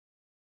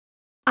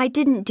 I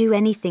didn't do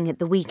anything at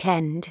the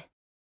weekend.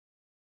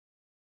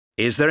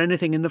 Is there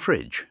anything in the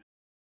fridge?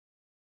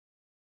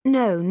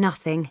 No,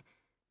 nothing.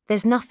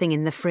 There's nothing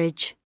in the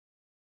fridge.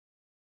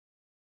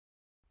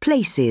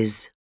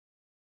 Places.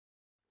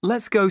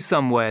 Let's go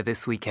somewhere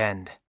this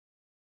weekend.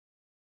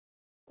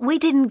 We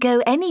didn't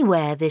go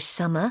anywhere this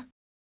summer.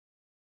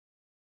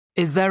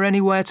 Is there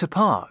anywhere to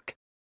park?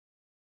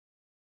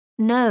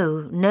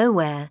 No,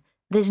 nowhere.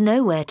 There's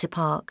nowhere to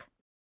park.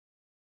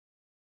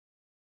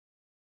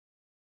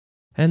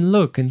 And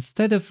look,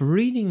 instead of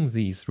reading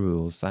these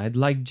rules, I'd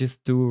like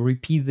just to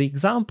repeat the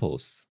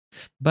examples.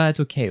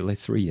 But okay,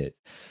 let's read it.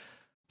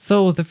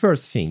 So the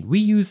first thing, we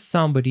use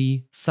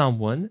somebody,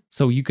 someone.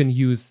 So you can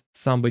use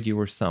somebody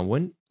or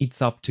someone.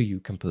 It's up to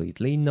you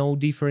completely. No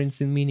difference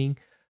in meaning.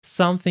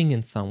 Something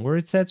and somewhere,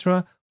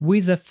 etc.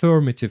 with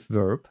affirmative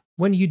verb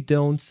when you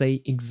don't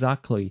say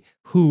exactly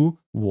who,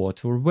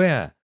 what, or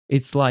where.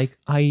 It's like,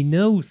 I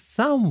know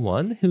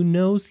someone who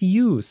knows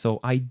you, so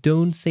I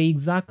don't say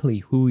exactly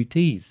who it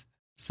is.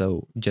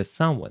 So just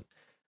someone.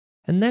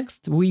 And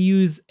next, we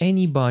use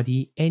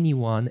anybody,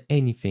 anyone,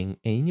 anything,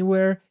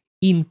 anywhere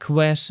in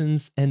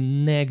questions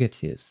and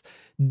negatives.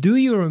 Do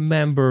you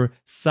remember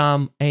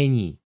some,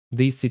 any?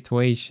 This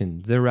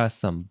situation, there are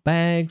some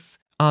bags.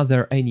 Are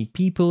there any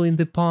people in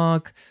the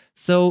park?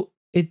 So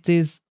it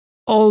is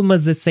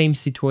almost the same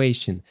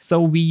situation.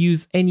 So we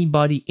use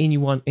anybody,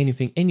 anyone,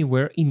 anything,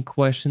 anywhere in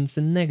questions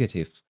and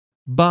negatives.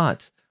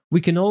 But we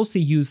can also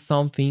use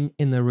something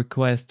in a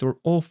request or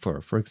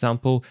offer. For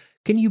example,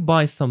 can you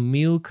buy some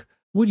milk?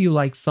 Would you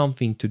like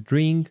something to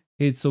drink?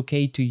 It's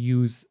okay to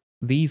use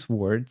these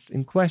words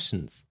in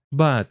questions.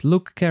 But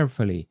look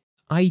carefully.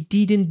 I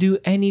didn't do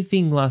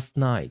anything last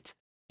night.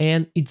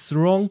 And it's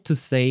wrong to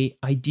say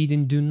I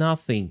didn't do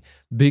nothing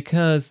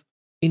because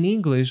in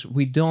English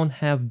we don't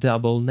have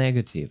double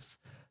negatives.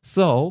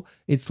 So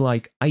it's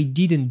like I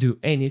didn't do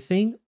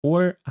anything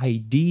or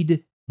I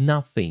did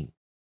nothing.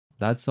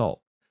 That's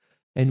all.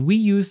 And we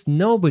use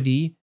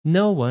nobody,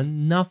 no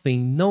one,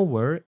 nothing,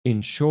 nowhere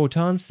in short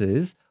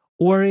answers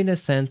or in a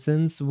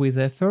sentence with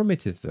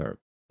affirmative verb.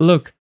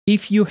 Look,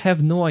 if you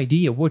have no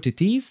idea what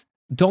it is,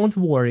 don't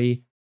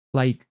worry.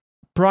 Like,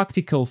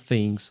 practical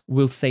things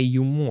will say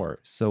you more,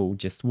 so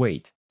just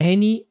wait.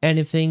 Any,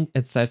 anything,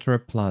 etc.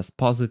 plus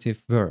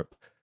positive verb.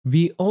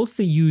 We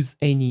also use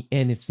any,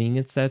 anything,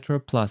 etc.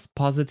 plus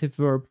positive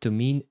verb to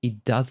mean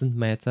it doesn't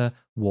matter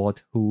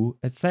what, who,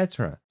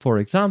 etc. For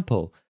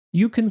example,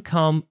 you can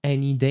come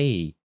any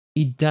day.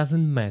 It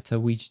doesn't matter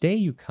which day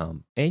you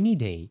come, any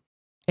day.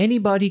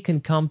 Anybody can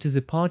come to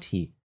the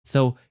party,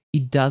 so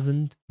it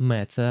doesn't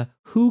matter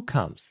who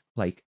comes,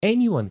 like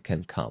anyone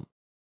can come.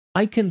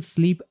 I can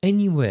sleep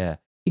anywhere.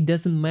 It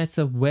doesn't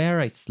matter where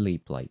I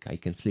sleep, like I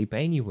can sleep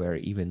anywhere,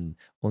 even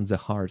on the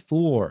hard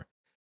floor.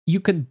 You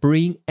can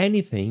bring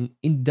anything,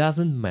 it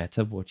doesn't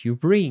matter what you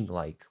bring,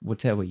 like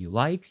whatever you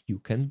like, you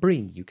can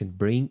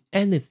bring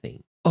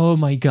anything. Oh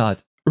my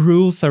god,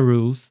 rules are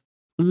rules.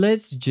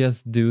 Let's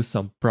just do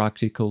some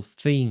practical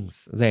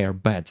things. They are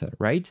better,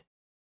 right?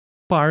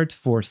 part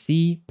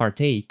 4C, part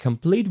A,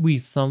 complete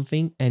with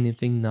something,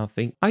 anything,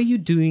 nothing. Are you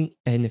doing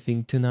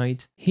anything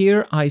tonight?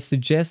 Here I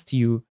suggest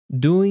you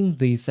doing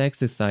this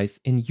exercise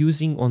and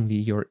using only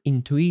your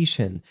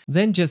intuition.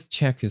 Then just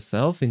check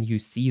yourself and you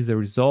see the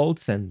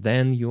results and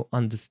then you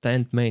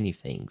understand many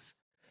things.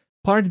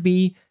 Part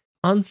B,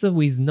 answer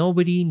with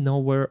nobody,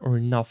 nowhere, or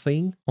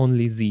nothing,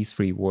 only these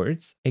 3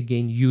 words.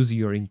 Again, use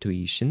your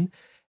intuition.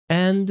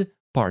 And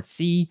part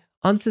C,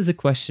 answer the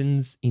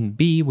questions in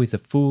B with a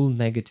full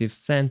negative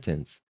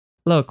sentence.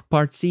 Look,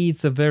 part C,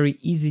 it's a very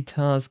easy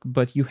task,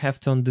 but you have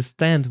to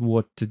understand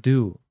what to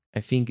do.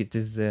 I think it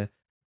is the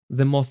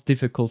most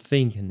difficult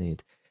thing in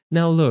it.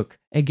 Now look,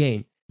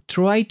 again,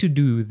 try to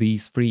do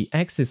these 3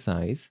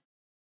 exercises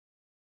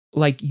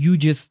like you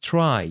just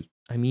try.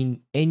 I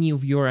mean, any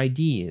of your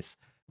ideas.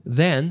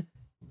 Then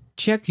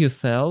check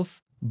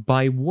yourself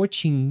by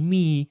watching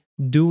me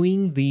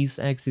doing these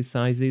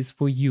exercises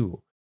for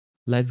you.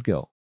 Let's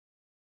go.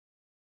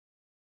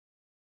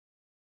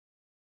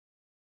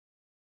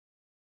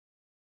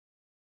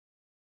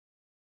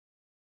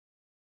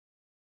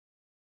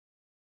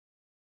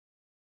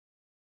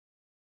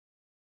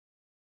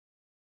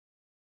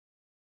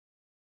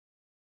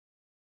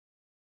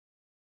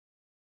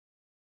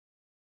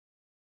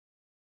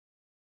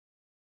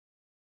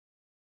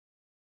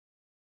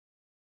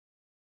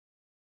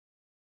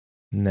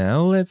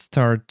 Now let's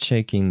start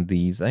checking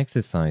these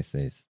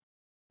exercises.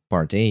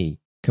 Part A.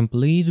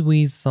 Complete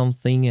with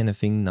something,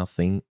 anything,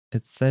 nothing,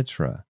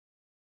 etc.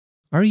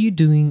 Are you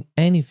doing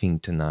anything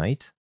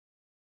tonight?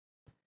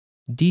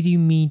 Did you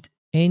meet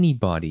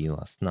anybody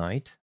last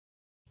night?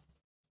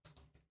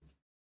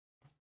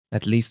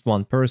 At least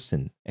one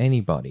person,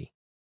 anybody.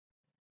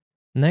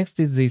 Next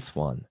is this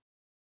one.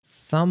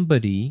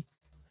 Somebody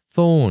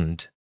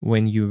phoned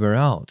when you were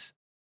out.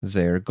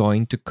 They're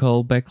going to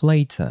call back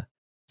later.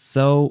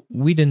 So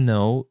we don't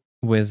know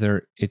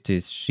whether it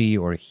is she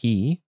or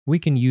he. We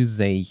can use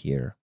they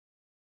here.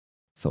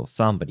 So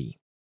somebody.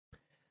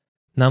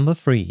 Number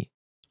 3.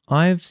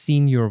 I've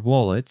seen your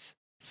wallet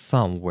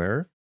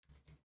somewhere,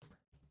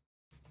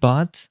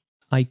 but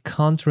I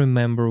can't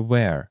remember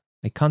where.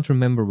 I can't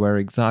remember where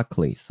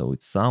exactly, so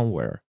it's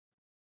somewhere.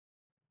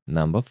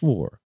 Number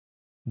 4.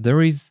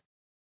 There is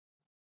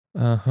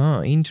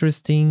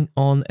interesting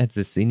on at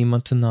the cinema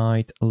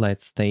tonight.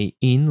 Let's stay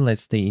in.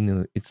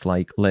 It's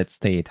like let's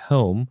stay at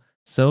home.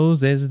 So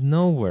there's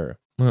nowhere.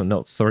 Oh,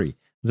 no, sorry.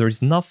 There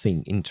is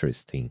nothing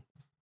interesting.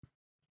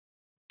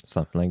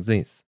 Something like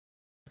this.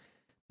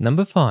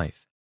 Number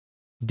 5.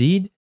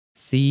 Did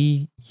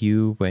see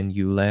you when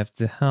you left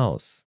the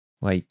house.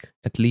 Like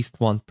at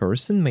least one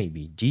person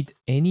maybe. Did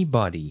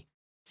anybody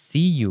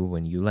see you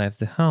when you left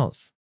the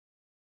house?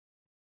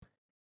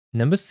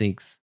 Number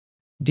 6.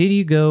 Did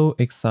you go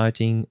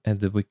exciting at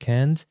the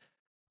weekend?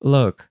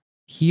 Look,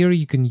 here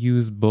you can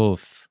use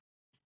both.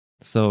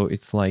 So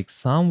it's like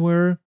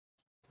somewhere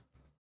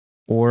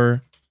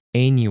or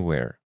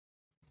anywhere.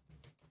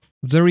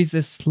 There is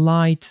a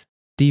slight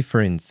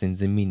difference in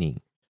the meaning.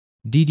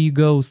 Did you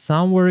go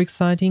somewhere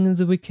exciting in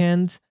the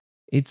weekend?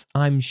 It's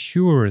I'm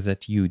sure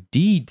that you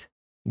did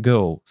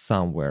go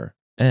somewhere.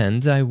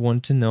 And I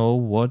want to know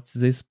what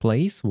this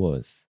place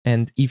was.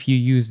 And if you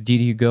use did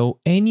you go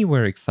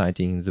anywhere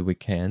exciting in the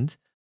weekend?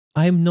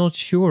 I'm not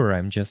sure,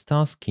 I'm just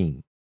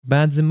asking.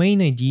 But the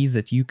main idea is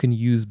that you can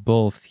use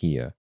both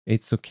here.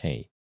 It's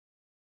okay.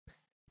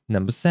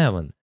 Number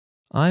 7.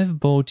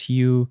 I've bought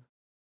you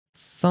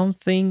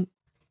something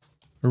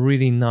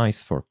really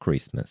nice for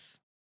Christmas.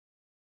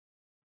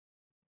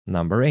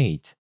 Number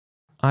 8.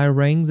 I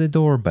rang the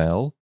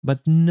doorbell,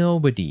 but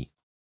nobody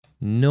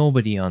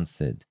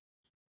answered.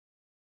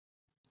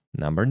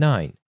 Number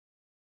 9.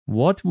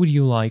 What would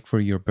you like for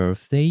your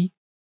birthday?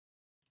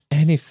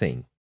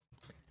 Anything.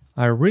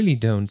 I really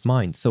don't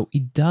mind, so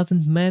it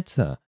doesn't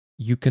matter.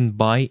 You can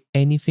buy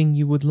anything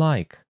you would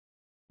like.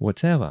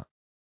 Whatever.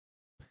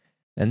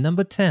 And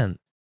number 10.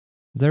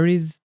 There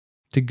is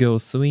to go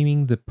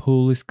swimming, the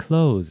pool is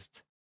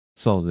closed.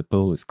 So the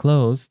pool is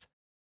closed.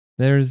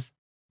 There's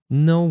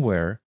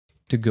nowhere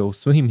to go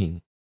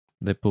swimming.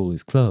 The pool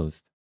is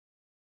closed.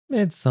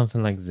 It's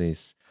something like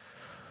this.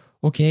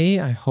 Okay,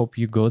 I hope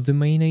you got the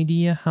main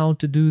idea how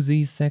to do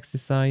this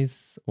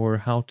exercise or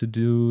how to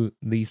do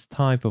these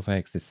type of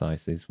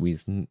exercises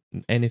with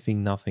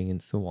anything, nothing, and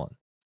so on.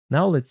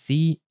 Now let's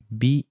see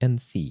B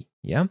and C,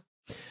 yeah?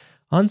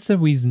 Answer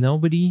with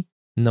nobody,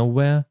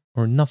 nowhere,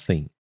 or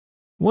nothing.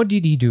 What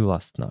did you do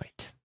last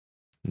night?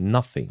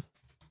 Nothing.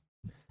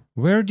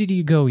 Where did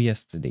you go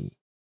yesterday?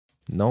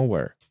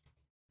 Nowhere.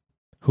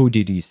 Who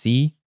did you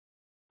see?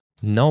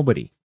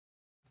 Nobody.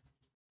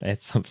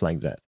 It's something like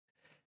that.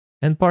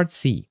 And part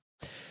C.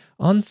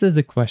 Answer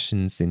the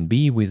questions in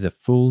B with a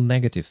full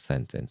negative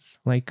sentence,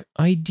 like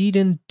I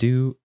didn't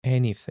do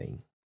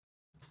anything.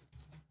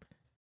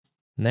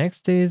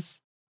 Next is,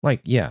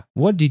 like, yeah,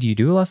 what did you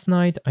do last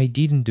night? I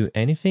didn't do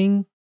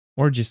anything,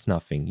 or just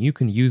nothing. You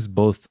can use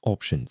both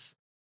options.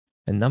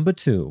 And number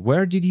 2,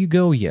 where did you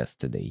go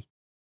yesterday?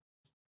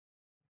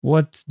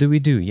 What do we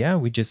do? Yeah,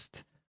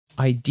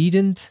 I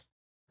didn't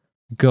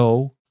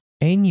go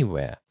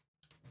anywhere.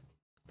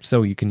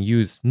 So you can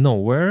use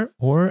nowhere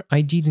or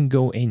I didn't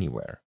go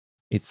anywhere.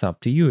 It's up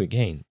to you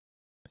again.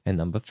 And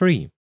number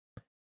 3,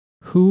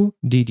 who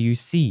did you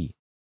see?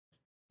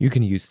 You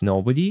can use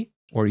nobody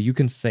or you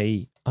can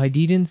say I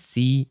didn't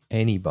see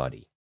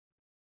anybody.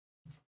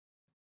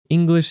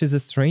 English is a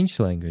strange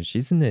language,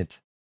 isn't it?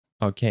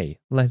 Okay,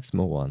 let's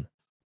move on.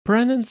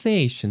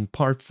 Pronunciation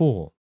Part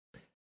 4.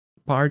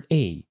 Part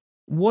A.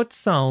 What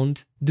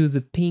sound do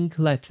the pink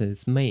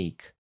letters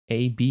make?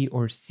 A, B,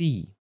 or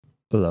C?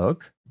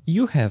 Look,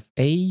 you have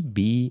A,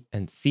 B,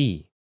 and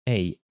C.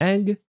 A,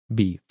 egg,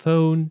 B,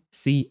 phone,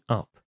 C,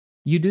 up.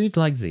 You do it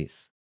like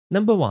this.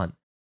 Number 1.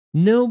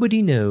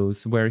 Nobody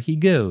knows where he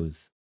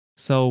goes.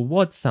 So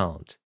what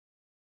sound?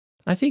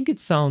 I think it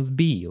sounds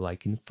B,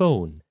 like in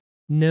phone.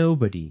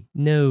 Nobody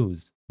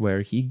knows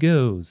where he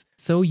goes.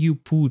 So you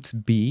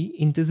put B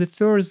into the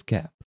first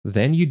gap.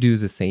 Then you do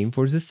the same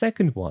for the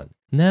second one.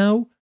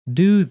 Now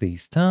do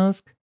this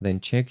task, then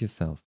check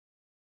yourself.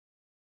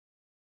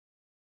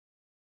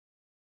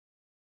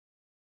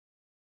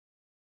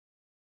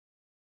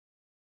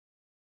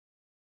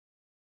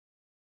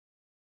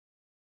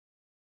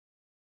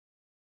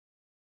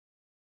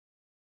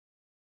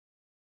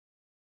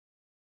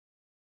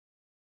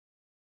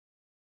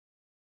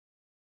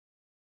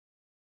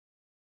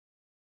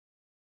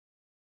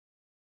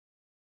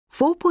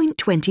 Four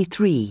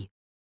 4.23.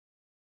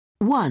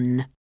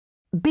 1.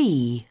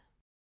 B.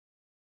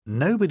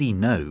 Nobody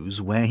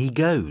knows where he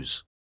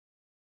goes.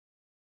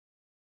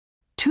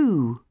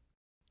 2.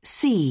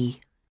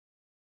 C.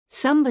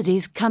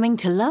 Somebody's coming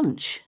to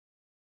lunch.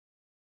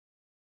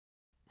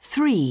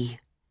 3.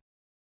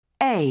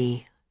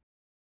 A.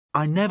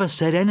 I never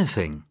said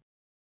anything.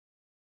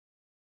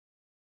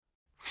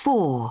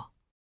 4.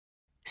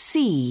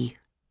 C.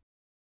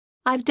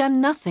 I've done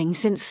nothing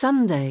since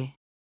Sunday.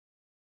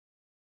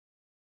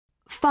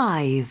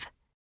 5.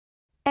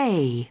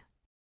 A.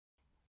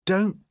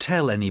 Don't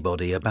tell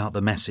anybody about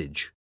the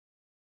message.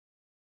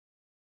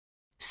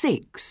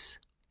 6.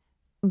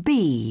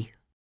 B.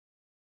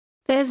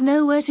 There's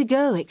nowhere to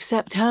go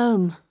except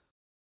home.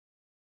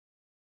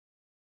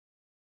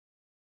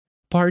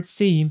 Part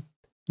C.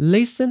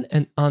 Listen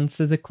and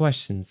answer the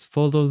questions.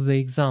 Follow the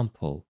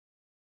example.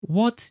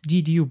 What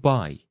did you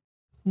buy?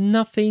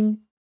 Nothing.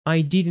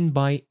 I didn't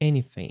buy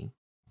anything.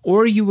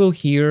 Or you will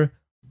hear,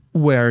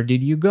 where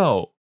did you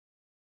go?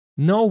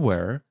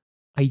 Nowhere.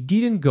 I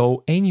didn't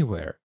go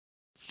anywhere.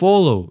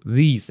 Follow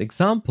these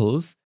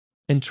examples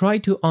and try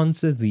to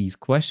answer these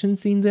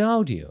questions in the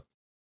audio.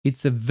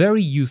 It's a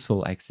very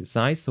useful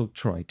exercise, so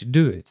try to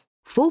do it.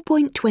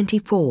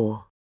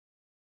 4.24.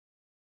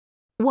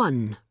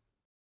 1.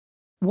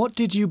 What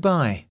did you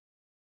buy?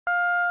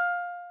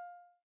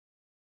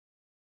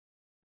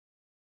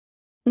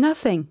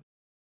 Nothing.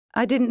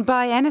 I didn't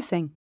buy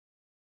anything.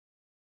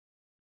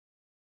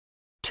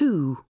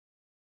 2.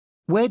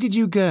 Where did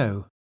you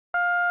go?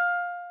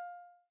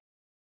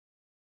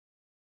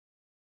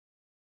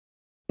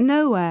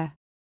 Nowhere.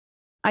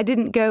 I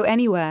didn't go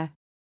anywhere.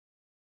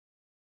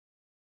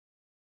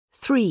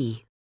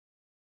 3.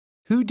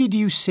 Who did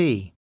you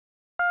see?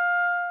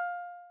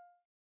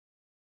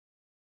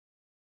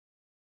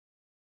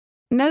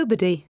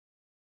 Nobody.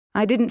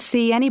 I didn't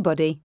see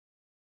anybody.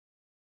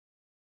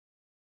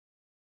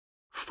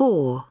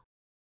 4.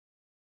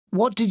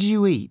 What did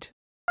you eat?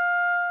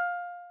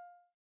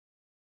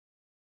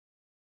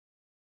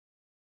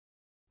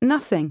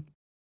 Nothing.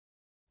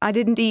 I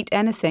didn't eat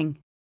anything.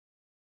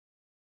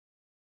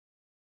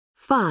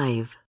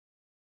 5.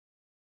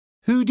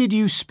 Who did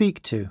you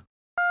speak to?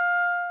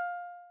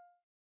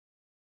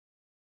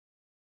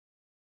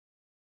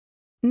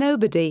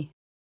 Nobody.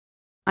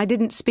 I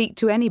didn't speak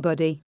to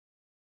anybody.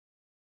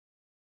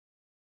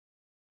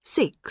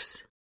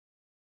 6.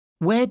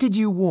 Where did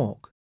you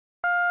walk?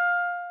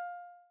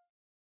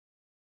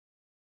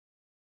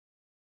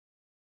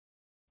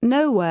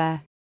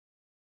 Nowhere.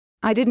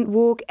 I didn't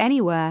walk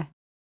anywhere.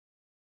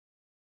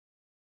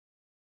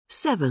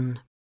 7.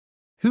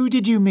 Who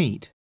did you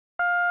meet?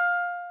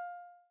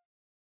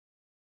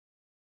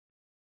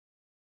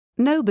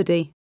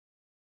 Nobody.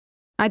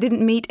 I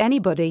didn't meet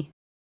anybody.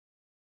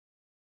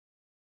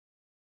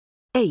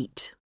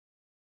 8.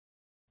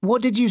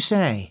 What did you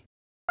say?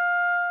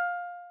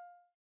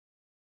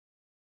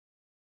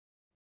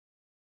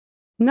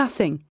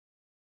 Nothing.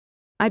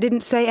 I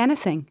didn't say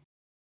anything.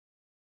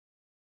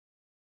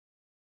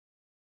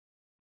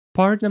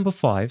 Part number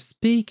 5,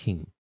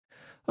 speaking.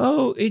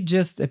 Oh, it's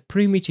just a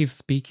primitive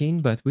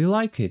speaking, but we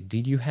like it.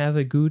 Did you have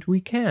a good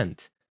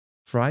weekend?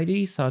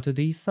 Friday,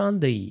 Saturday,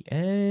 Sunday,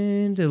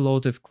 and a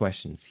lot of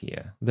questions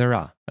here. There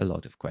are a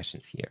lot of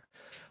questions here.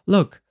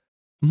 Look,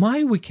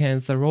 my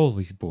weekends are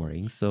always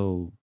boring,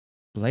 so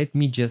let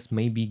me just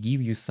maybe give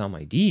you some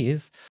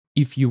ideas.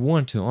 If you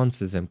want to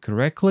answer them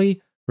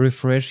correctly,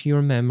 refresh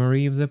your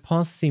memory of the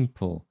past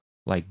simple,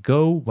 like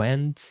go,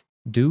 went,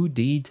 do,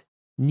 did,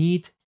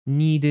 need,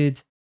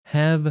 needed,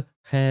 have,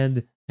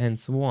 had, and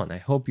so on. I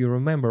hope you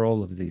remember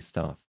all of this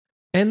stuff.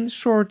 And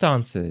short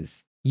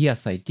answers.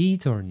 Yes, I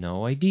did, or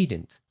no, I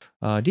didn't.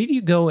 Did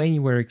you go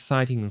anywhere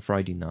exciting on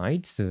Friday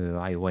night?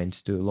 I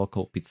went to a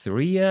local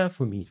pizzeria.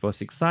 For me, it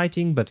was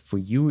exciting, but for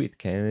you, it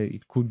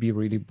could be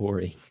really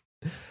boring.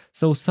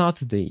 So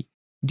Saturday,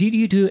 did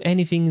you do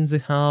anything in the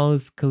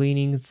house,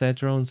 cleaning,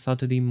 etc. on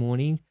Saturday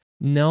morning?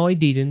 No, I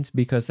didn't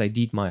because I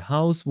did my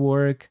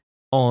housework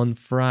on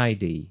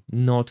Friday,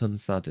 not on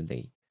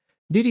Saturday.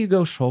 Did you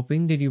go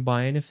shopping? Did you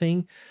buy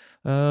anything?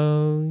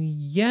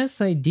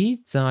 Yes, I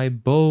did. I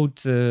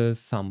bought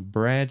some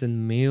bread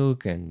and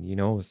milk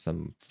and,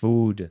 some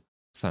food,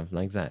 something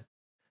like that.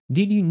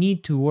 Did you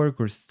need to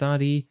work or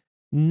study?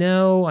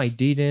 No, I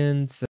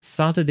didn't.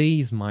 Saturday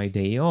is my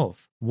day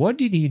off. What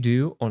did you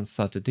do on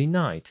Saturday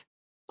night?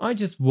 I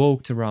just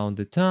walked around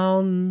the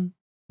town,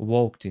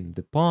 walked in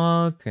the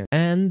park,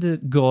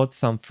 and got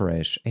some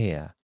fresh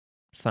air.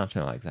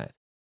 Something like that.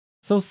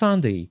 So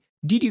Sunday,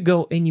 did you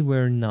go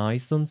anywhere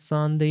nice on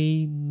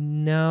Sunday?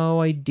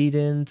 No, I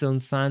didn't. On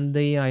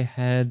Sunday, I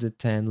had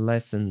 10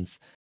 lessons.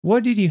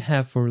 What did you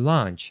have for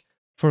lunch?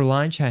 For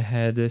lunch, I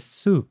had a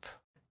soup.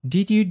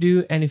 Did you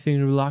do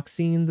anything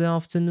relaxing in the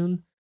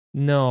afternoon?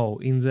 No,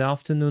 in the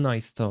afternoon I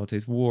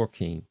started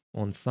working.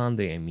 On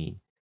Sunday, I mean.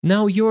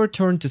 Now your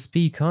turn to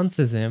speak.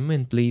 Answer them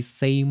and please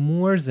say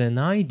more than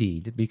I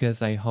did,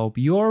 because I hope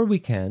your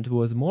weekend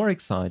was more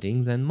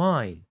exciting than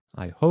mine.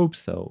 I hope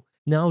so.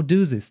 Now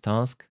do this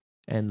task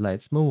and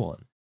let's move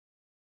on.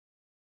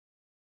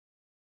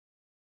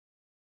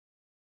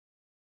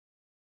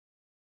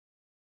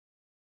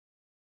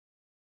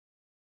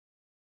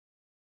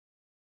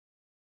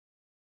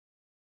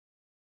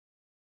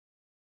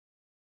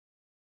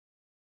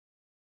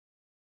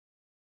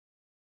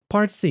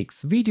 Part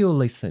 6. Video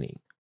listening.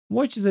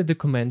 Watch the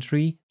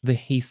documentary The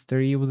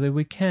History of the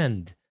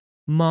Weekend.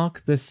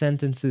 Mark the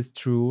sentences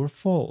true or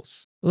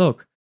false.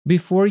 Look,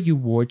 before you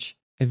watch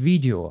a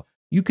video,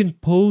 you can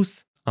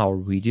pause our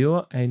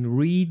video and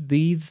read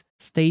these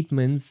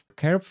statements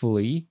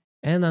carefully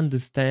and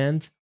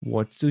understand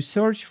what to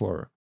search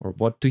for or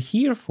what to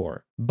hear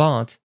for.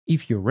 But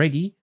if you're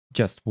ready,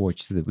 just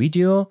watch the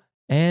video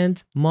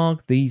and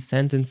mark these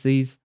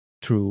sentences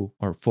true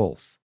or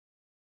false.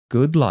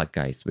 Good luck,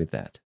 guys, with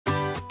that.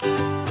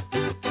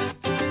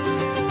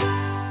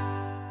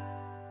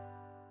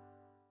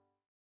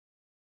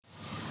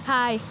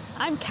 Hi,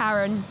 I'm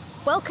Karen.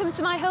 Welcome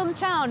to my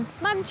hometown,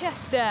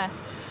 Manchester.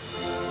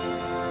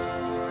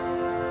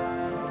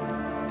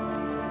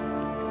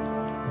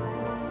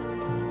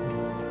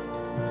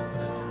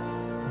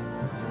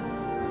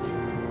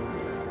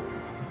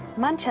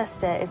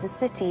 Manchester is a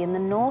city in the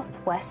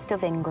northwest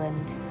of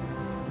England.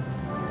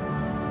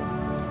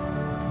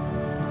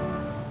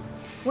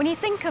 When you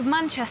think of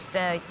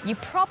Manchester, you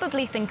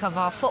probably think of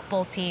our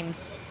football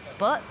teams,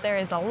 but there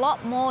is a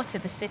lot more to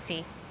the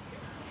city.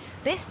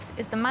 This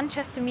is the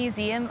Manchester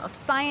Museum of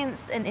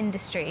Science and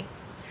Industry.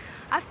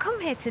 I've come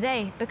here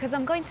today because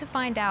I'm going to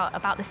find out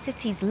about the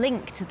city's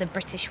link to the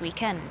British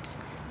weekend.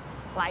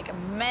 Like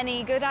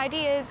many good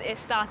ideas, it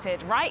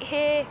started right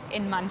here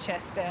in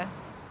Manchester.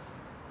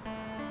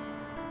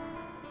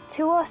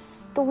 To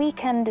us, the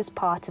weekend is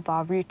part of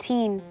our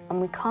routine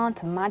and we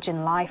can't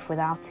imagine life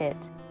without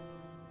it.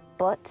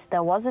 But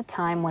there was a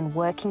time when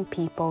working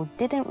people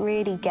didn't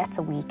really get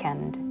a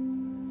weekend.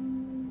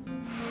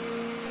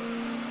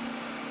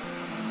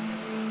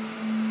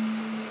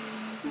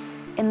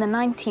 In the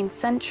 19th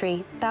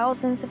century,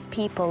 thousands of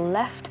people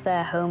left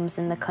their homes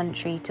in the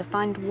country to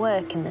find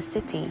work in the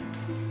city.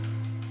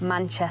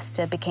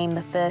 Manchester became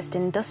the first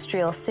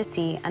industrial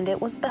city and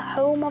it was the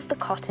home of the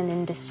cotton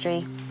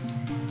industry.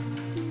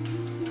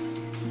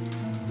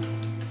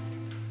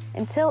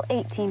 Until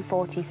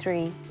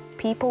 1843,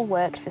 people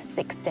worked for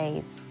 6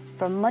 days,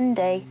 from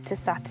Monday to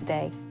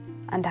Saturday,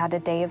 and had a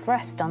day of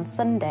rest on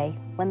Sunday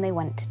when they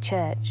went to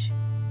church.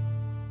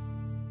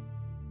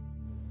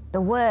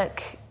 The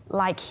work,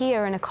 like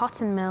here in a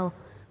cotton mill,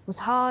 was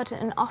hard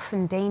and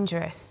often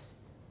dangerous.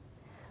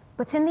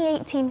 But in the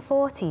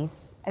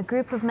 1840s, a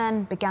group of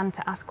men began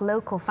to ask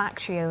local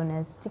factory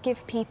owners to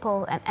give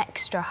people an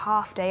extra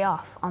half day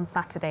off on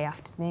Saturday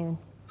afternoon.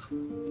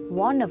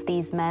 One of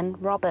these men,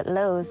 Robert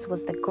Lowes,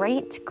 was the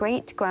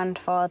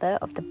great-great-grandfather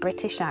of the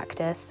British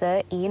actor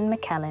Sir Ian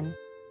McKellen.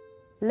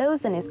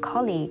 Lowes and his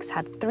colleagues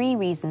had 3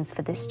 reasons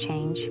for this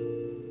change.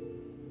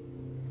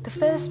 The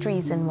first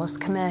reason was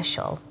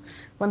commercial.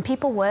 When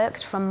people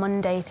worked from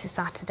Monday to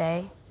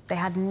Saturday, they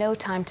had no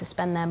time to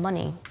spend their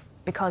money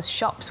because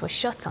shops were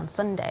shut on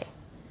Sunday.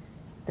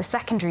 The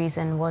second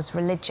reason was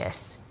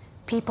religious.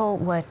 People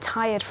were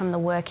tired from the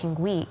working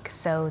week,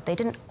 so they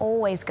didn't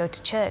always go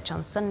to church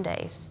on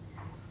Sundays.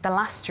 The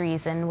last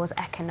reason was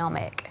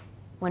economic.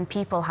 When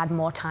people had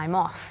more time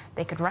off,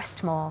 they could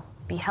rest more,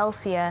 be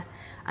healthier,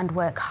 and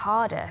work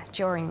harder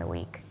during the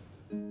week.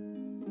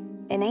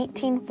 In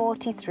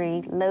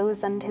 1843,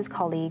 Lowes and his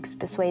colleagues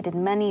persuaded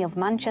many of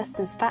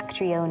Manchester's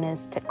factory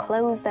owners to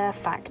close their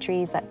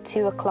factories at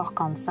 2 o'clock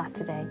on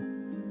Saturday.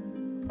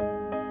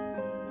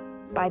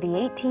 By the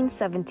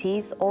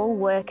 1870s, all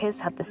workers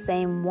had the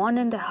same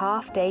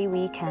 1.5-day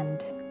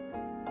weekend.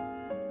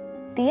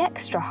 The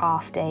extra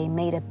half day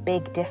made a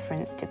big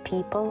difference to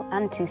people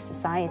and to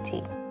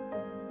society.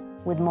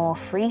 With more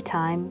free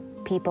time,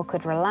 people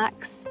could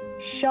relax,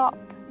 shop,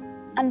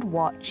 and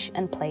watch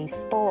and play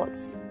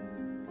sports.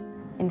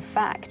 In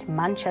fact,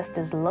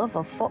 Manchester's love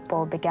of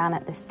football began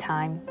at this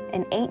time.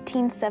 In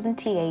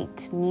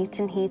 1878,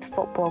 Newton Heath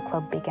Football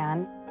Club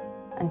began,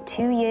 and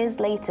 2 years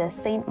later,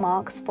 St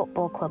Mark's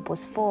Football Club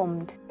was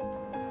formed.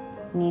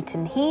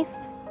 Newton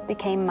Heath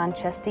became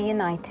Manchester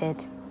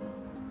United,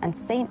 and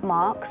St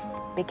Mark's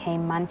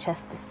became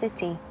Manchester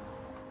City.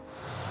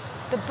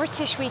 The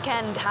British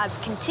weekend has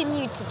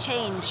continued to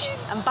change,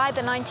 and by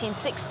the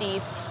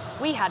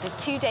 1960s, we had a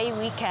 2-day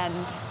weekend.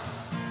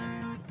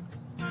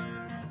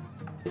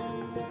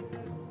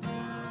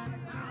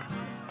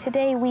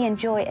 Today, we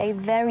enjoy a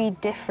very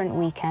different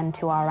weekend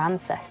to our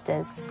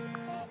ancestors.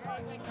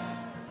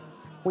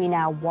 We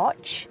now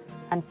watch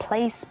and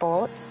play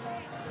sports.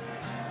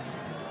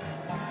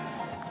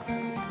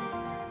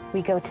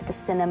 We go to the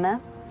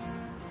cinema.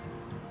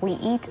 We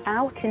eat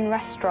out in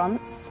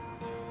restaurants.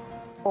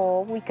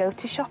 Or we go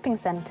to shopping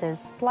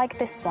centres like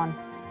this one,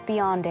 the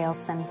Arndale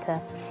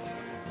Centre.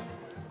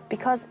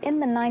 Because in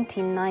the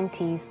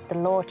 1990s, the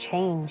law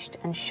changed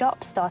and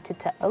shops started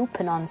to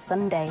open on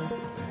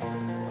Sundays.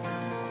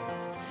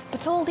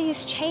 But all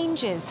these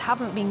changes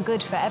haven't been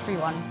good for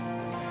everyone.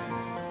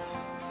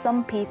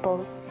 Some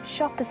people,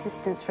 shop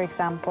assistants for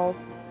example,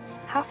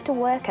 have to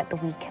work at the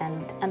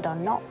weekend and are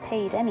not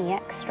paid any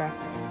extra.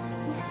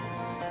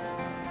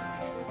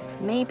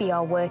 Maybe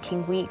our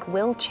working week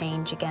will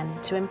change again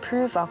to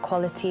improve our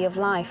quality of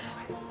life.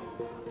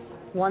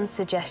 One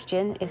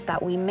suggestion is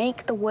that we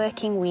make the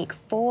working week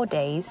 4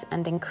 days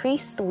and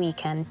increase the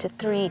weekend to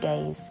 3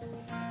 days.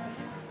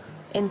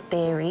 In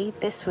theory,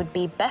 this would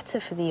be better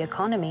for the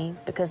economy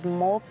because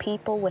more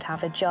people would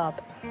have a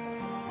job.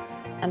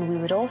 And we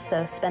would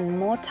also spend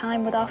more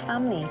time with our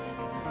families.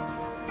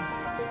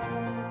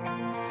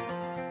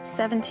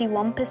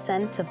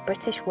 71% of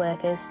British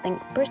workers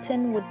think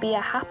Britain would be a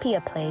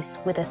happier place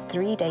with a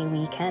 3-day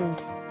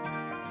weekend.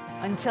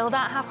 Until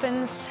that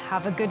happens,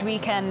 have a good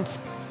weekend,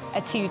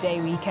 a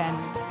 2-day weekend.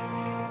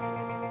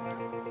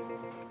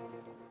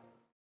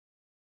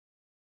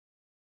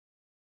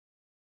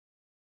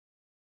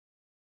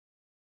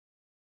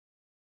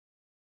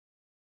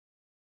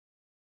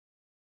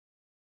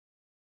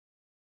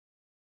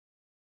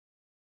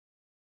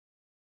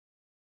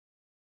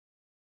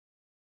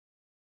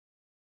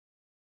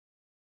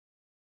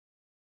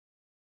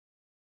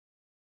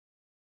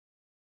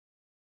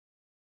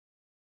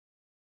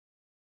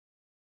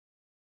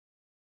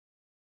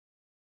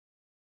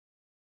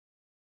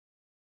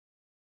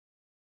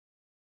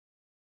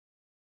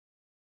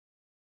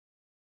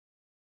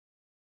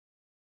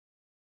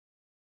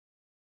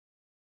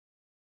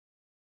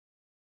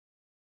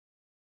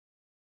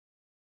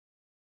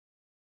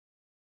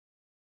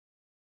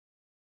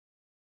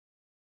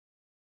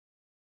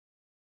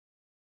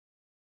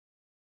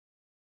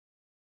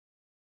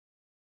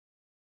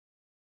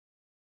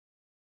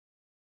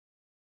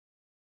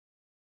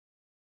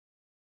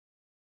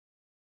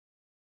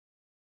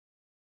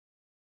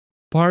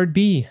 Part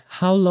B.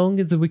 How long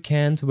is the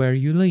weekend where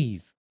you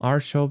live? Are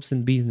shops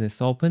and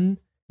business open?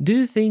 Do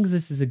you think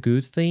this is a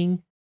good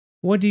thing?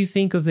 What do you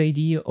think of the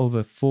idea of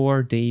a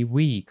 4-day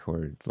week,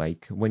 or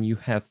like when you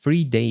have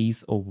 3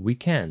 days of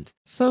weekend?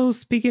 So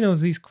speaking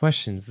of these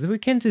questions, the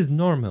weekend is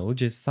normal,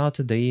 just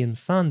Saturday and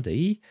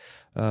Sunday.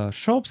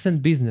 Shops and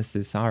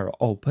businesses are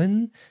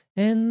open,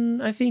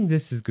 and I think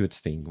this is a good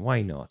thing.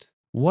 Why not?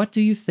 What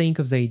do you think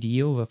of the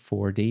idea of a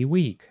 4-day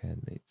week?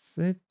 And it's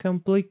a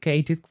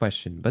complicated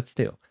question, but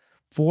still.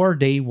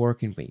 4-day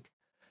working week.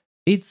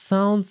 It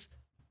sounds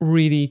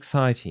really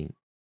exciting,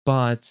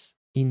 but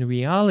in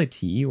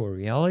reality,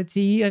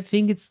 I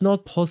think it's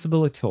not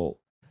possible at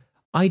all.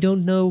 I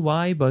don't know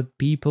why, but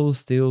people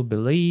still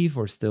believe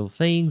or still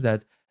think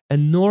that a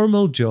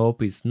normal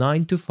job is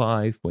 9 to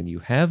 5 when you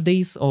have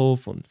days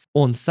off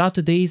on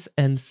Saturdays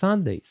and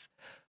Sundays.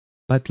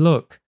 But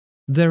look,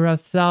 there are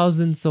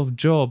thousands of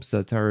jobs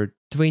that are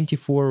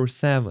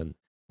 24/7,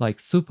 like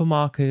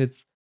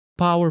supermarkets,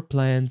 power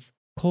plants,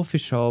 coffee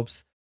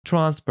shops,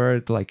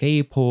 transport like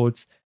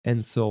airports,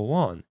 and so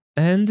on.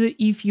 And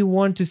if you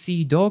want to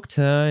see a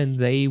doctor and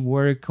they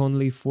work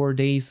only 4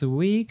 days a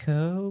week,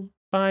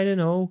 I don't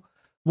know.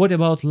 What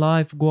about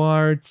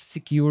lifeguards,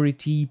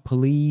 security,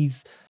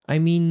 police? I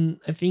mean,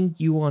 I think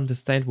you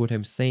understand what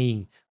I'm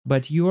saying,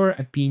 but your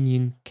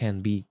opinion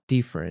can be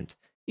different.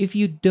 If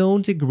you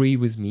don't agree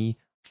with me,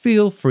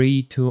 feel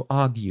free to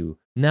argue.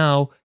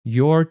 Now,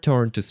 your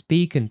turn to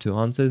speak and to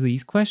answer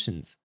these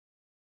questions.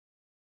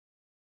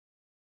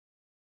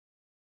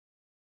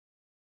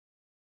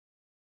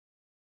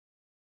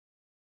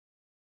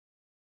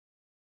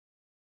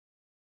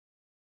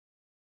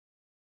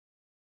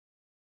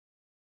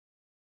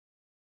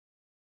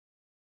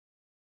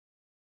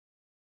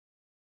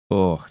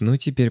 Ох, ну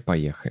теперь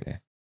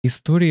поехали.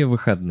 История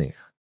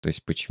выходных. То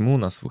есть почему у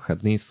нас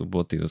выходные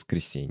субботы и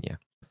воскресенья.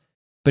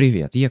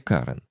 Привет, я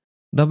Карен.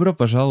 Добро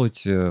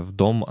пожаловать в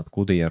дом,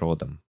 откуда я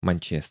родом,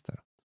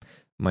 Манчестер.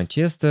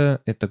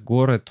 Манчестер– это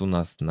город у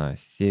нас на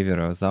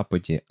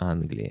северо-западе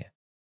Англии.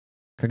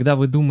 Когда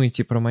вы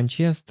думаете про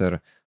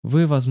Манчестер,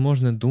 вы,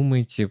 возможно,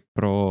 думаете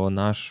про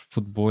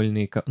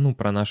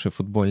про наши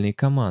футбольные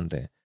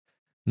команды.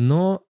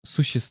 Но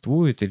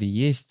существует или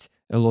есть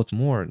a lot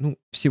more,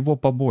 всего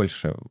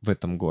побольше в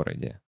этом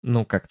городе.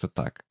 Как-то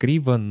так.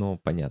 Криво, но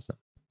понятно.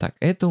 Так,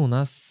 это у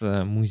нас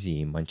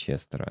музей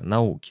Манчестера,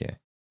 науки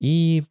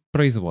и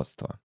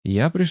производства.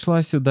 Я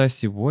пришла сюда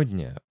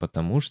сегодня,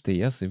 потому что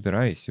я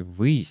собираюсь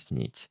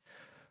выяснить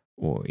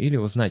или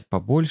узнать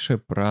побольше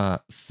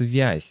про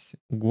связь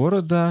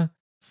города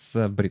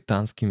с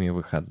британскими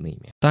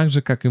выходными. Так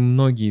же, как и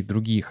многие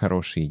другие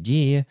хорошие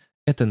идеи,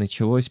 это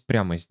началось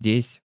прямо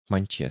здесь, в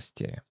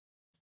Манчестере.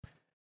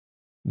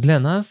 Для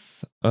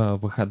нас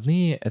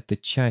выходные– это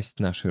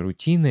часть нашей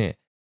рутины,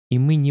 и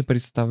мы не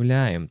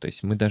представляем, то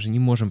есть мы даже не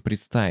можем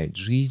представить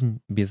жизнь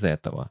без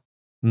этого.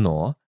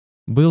 Но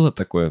было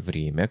такое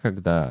время,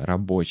 когда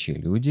рабочие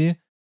люди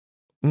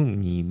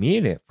не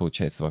имели,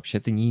 получается,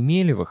 вообще-то не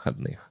имели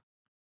выходных.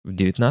 В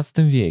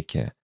XIX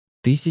веке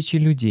тысячи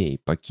людей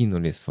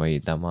покинули свои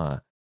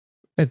дома.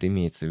 Это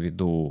имеется в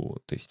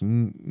виду, то есть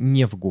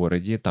не в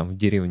городе, там в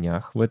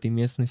деревнях в этой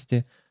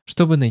местности,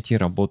 чтобы найти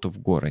работу в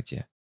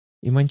городе.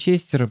 И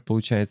Манчестер,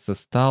 получается,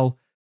 стал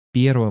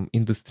первым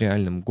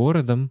индустриальным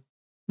городом.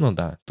 Ну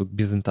да, тут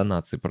без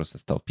интонации просто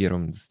стал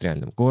первым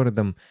индустриальным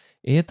городом.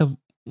 И это,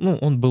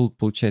 он был,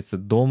 получается,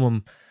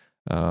 домом.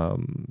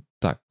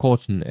 Так,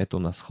 cotton– это у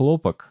нас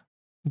хлопок.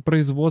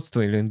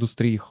 Производство или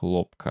индустрии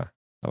хлопка.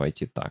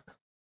 Давайте так.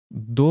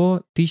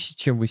 До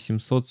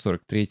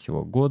 1843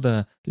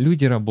 года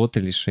люди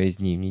работали 6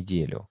 дней в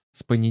неделю,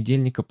 с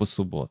понедельника по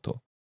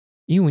субботу.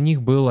 И у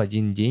них был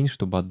один день,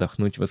 чтобы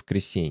отдохнуть в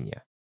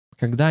воскресенье,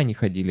 когда они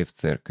ходили в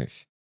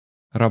церковь.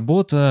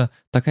 Работа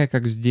такая,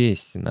 как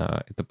здесь,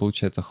 это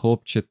получается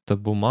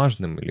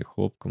хлопчатобумажным или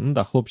хлопком,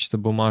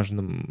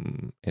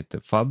 хлопчатобумажным это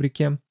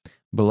фабрике,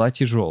 была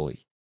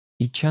тяжелой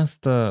и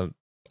часто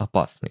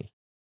опасной.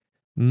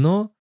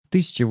 Но в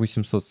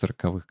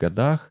 1840-х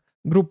годах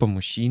группа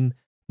мужчин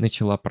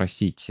начала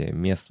просить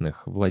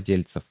местных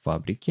владельцев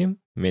фабрики,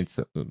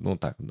 местных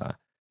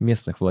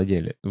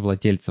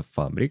владельцев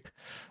фабрик,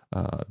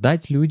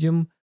 дать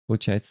людям,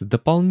 получается,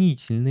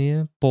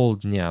 дополнительные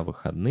полдня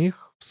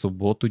выходных в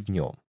субботу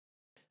днем.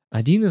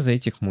 Один из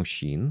этих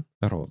мужчин,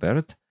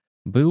 Роберт,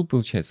 был,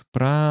 получается,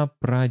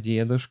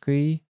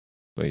 прапрадедушкой,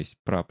 то есть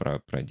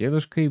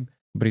прапрапрадедушкой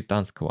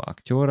британского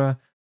актера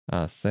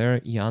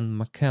сэр Иоанн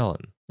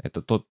Маккеллан.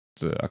 Это тот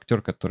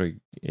актер,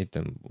 который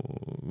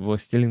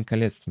 «Властелин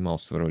колец»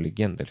 снимался в роли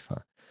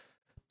Гэндальфа.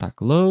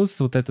 Так, Лоус,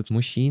 вот этот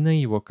мужчина,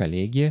 его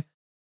коллеги,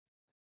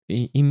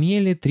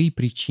 имели 3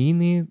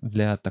 причины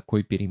для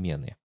такой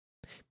перемены.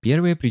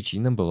 Первая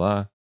причина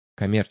была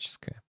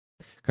коммерческая.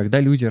 Когда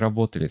люди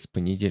работали с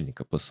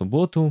понедельника по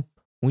субботу,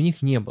 у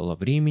них не было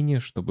времени,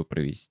 чтобы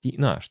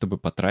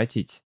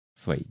потратить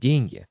свои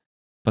деньги,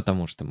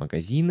 потому что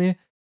магазины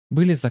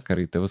были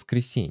закрыты в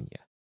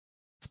воскресенье.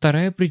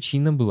 Вторая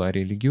причина была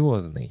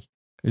религиозной.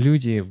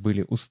 Люди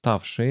были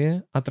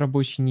уставшие от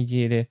рабочей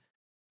недели,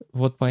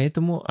 вот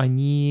поэтому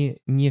они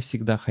не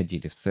всегда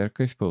ходили в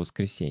церковь по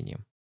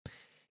воскресеньям.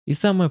 И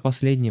самая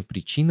последняя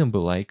причина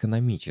была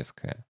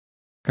экономическая.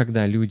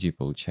 Когда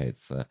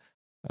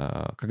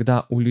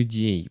когда у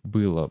людей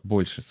было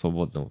больше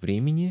свободного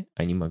времени,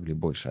 они могли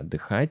больше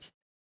отдыхать,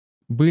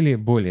 были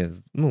более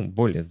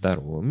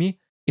здоровыми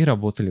и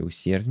работали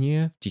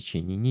усерднее в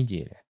течение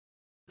недели.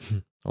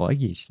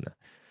 Логично.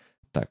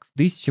 Так, в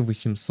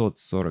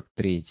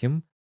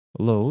 1843-м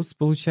Лоус,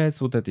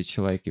 получается, вот этот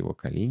человек, его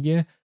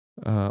коллеги,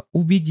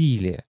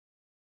 убедили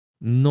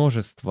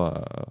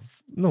множество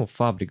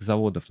фабрик,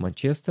 заводов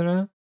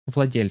Манчестера,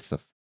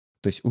 владельцев,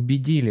 то есть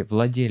убедили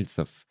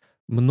владельцев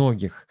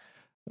многих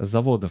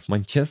заводов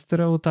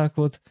Манчестера вот так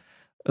вот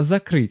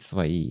закрыть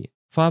свои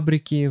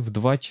фабрики в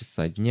 2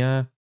 часа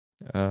дня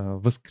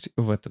в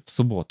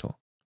субботу.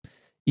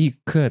 И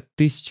к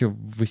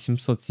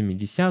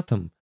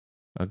 1870-м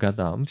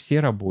годам все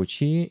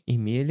рабочие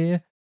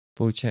имели,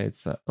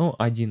 получается,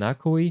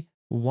 одинаковый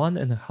one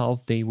and a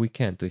half day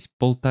weekend, то есть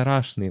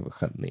полторашные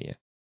выходные.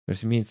 То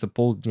есть имеется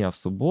полдня в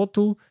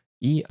субботу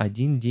и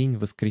 1 день в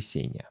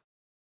воскресенье.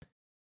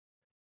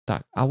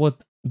 Так, а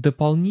вот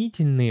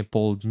дополнительные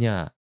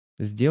полдня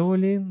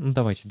сделали,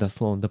 давайте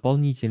дословно,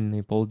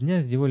 дополнительные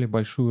полдня сделали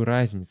большую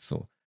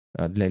разницу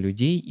для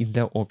людей и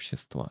для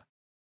общества.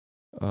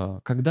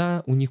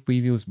 Когда у них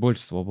появилось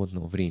больше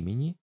свободного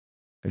времени,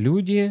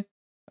 люди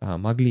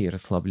могли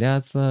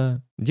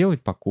расслабляться,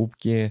 делать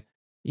покупки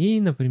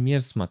и,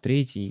 например,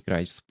 смотреть и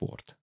играть в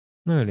спорт.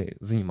 Или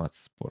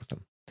заниматься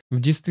спортом. В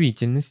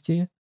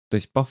действительности, то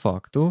есть по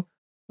факту,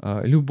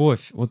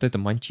 вот эта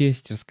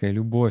манчестерская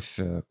любовь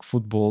к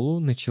футболу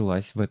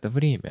началась в это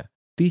время.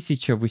 В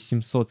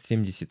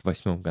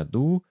 1878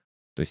 году,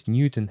 то есть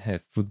Newton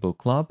Heath Football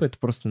Club, это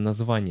просто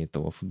название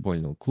этого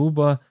футбольного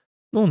клуба,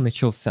 он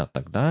начался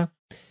тогда,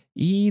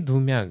 и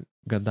 2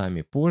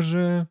 годами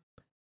позже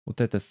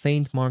вот это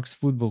St. Mark's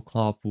Football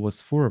Club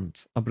was formed,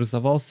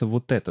 образовался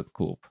вот этот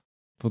клуб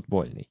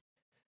футбольный.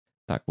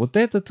 Так, вот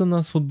этот у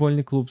нас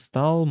футбольный клуб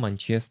стал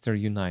Манчестер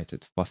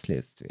Юнайтед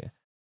впоследствии.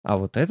 А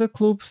вот этот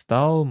клуб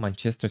стал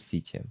Манчестер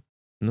Сити.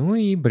 Ну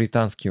и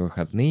британские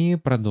выходные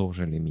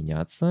продолжили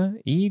меняться,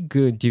 и к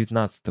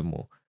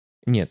 19-му,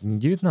 нет, не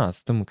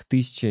 19-му, к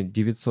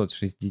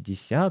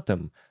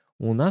 1960-м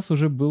у нас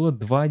уже было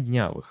 2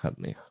 дня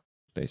выходных.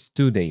 То есть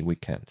two-day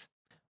weekend.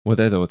 Вот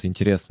это вот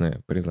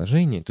интересное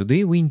предложение.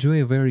 Today we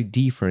enjoy a very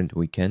different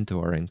weekend to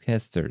our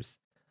ancestors.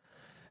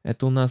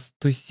 Это у нас,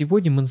 то есть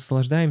сегодня мы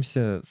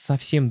наслаждаемся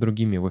совсем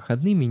другими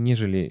выходными,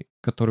 нежели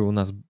которые у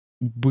нас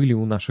были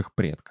у наших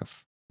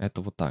предков. Это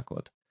вот так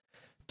вот.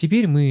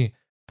 Теперь мы,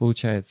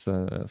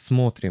 получается,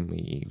 смотрим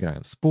и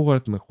играем в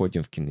спорт, мы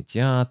ходим в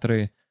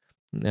кинотеатры,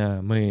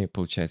 мы,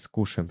 получается,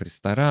 кушаем в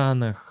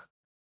ресторанах,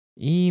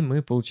 и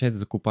мы, получается,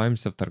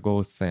 закупаемся в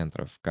торговых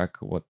центрах,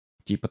 как вот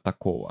типа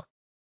такого.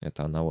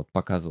 Это она вот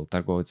показывала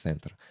торговый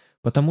центр.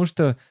 Потому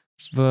что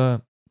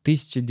в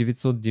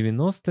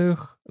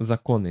 1990-х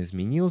закон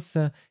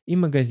изменился, и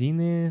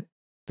магазины,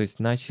 то есть,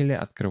 начали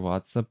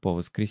открываться по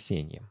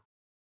воскресеньям.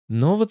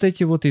 Но вот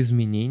эти вот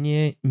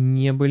изменения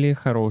не были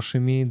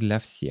хорошими для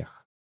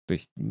всех. То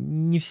есть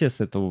не все с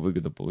этого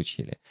выгоду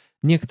получили.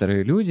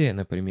 Некоторые люди,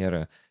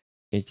 например,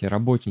 эти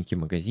работники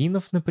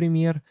магазинов,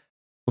 например,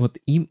 вот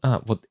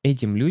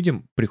этим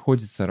людям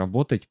приходится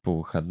работать по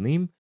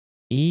выходным,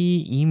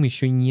 и им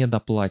еще не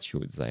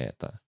доплачивают за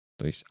это.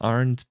 То есть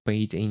aren't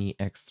paid any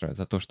extra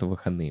за то, что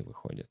выходные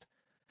выходят.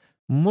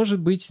 Может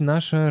быть,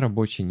 наша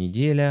рабочая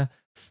неделя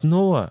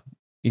снова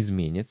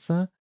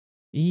изменится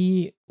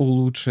и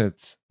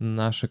улучшит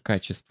наше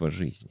качество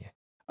жизни.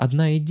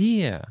 Одна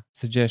идея,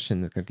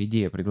 suggestion, как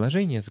идея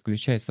предложения,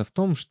 заключается в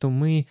том, что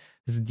мы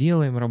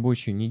сделаем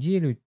рабочую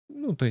неделю,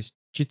 ну, то есть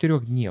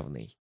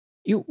 4-дневной,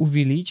 и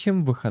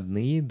увеличим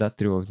выходные до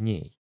 3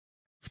 дней.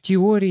 В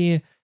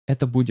теории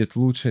это будет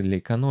лучше для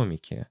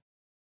экономики,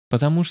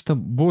 потому что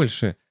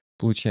больше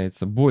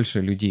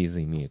людей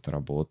заимеют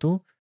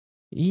работу,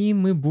 и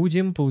мы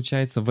будем,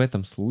 получается, в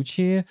этом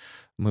случае,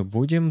 мы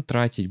будем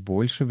тратить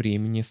больше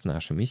времени с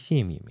нашими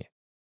семьями.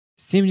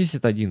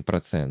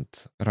 71%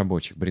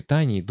 рабочих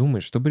Британии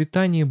думает, что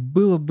Британия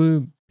было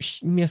бы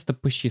место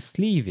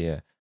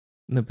посчастливее,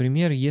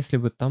 например, если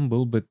бы там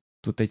был бы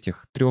вот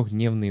этих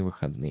 3-дневные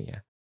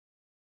выходные.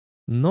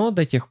 Но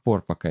до тех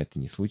пор, пока это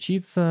не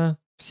случится,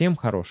 всем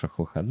хороших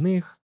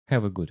выходных,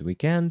 have a good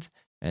weekend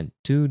and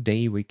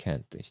 2-day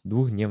weekend, то есть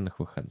 2-дневных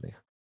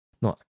выходных.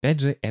 Но опять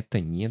же, это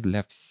не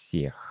для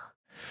всех.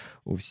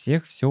 У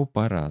всех все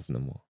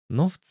по-разному.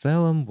 Но в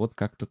целом вот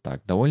как-то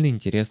так. Довольно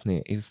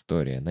интересная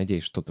история.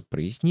 Надеюсь, что-то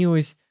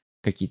прояснилось.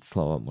 Какие-то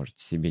слова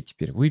можете себе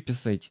теперь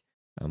выписать.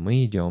 А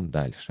мы идем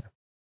дальше.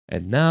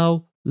 And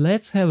now,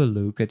 let's have a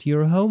look at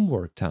your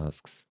homework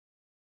tasks.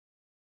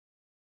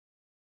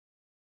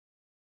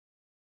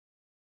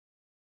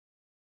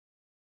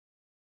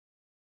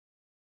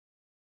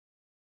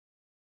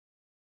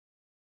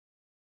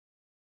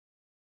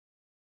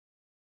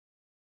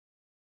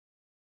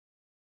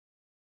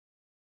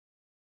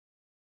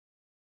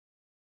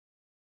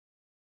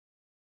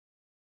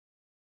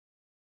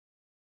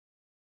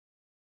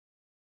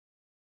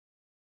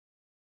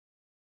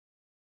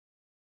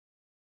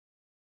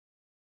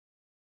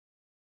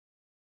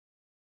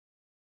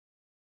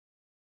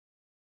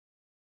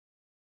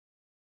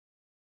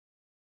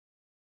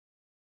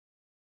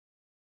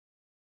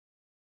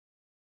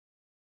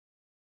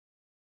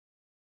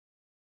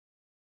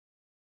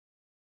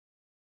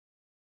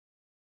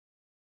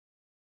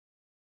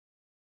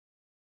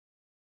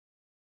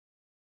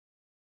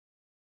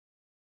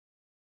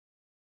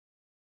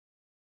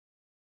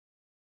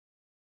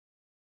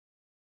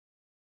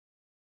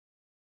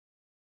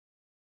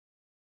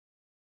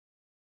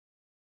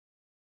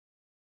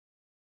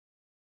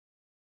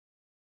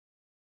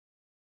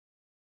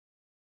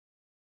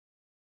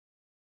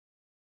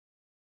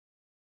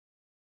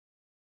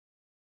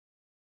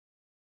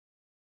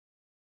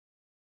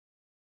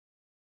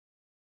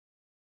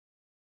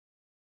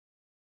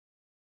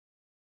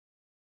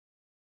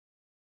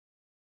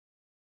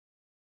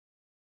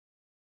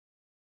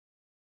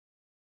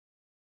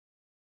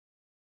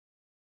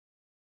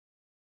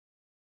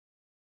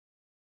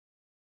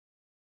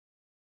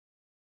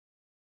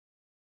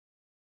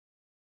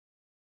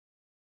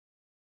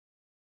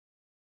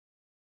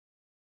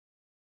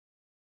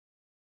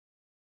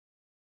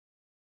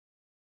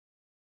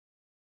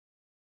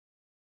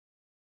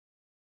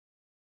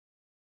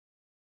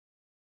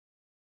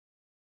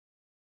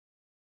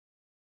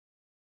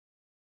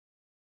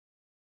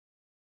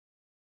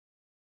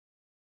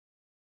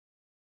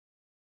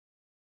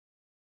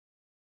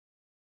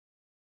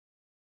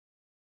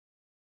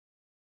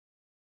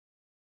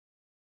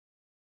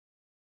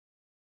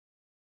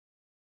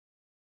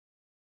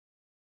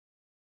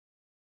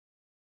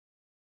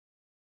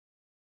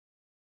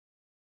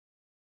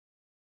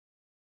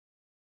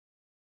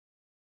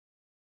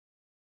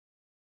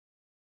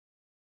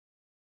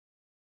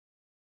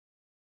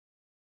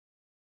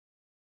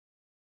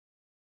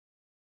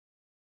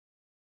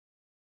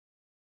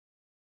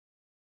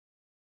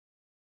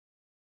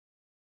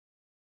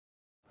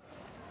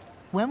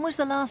 When was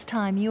the last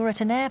time you were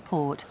at an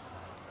airport?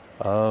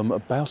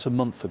 About a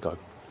month ago.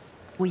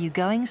 Were you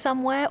going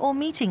somewhere or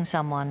meeting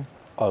someone?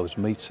 I was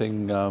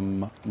meeting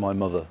my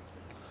mother,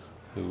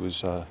 who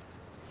was...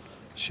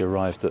 she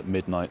arrived at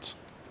midnight,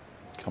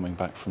 coming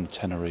back from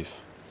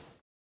Tenerife.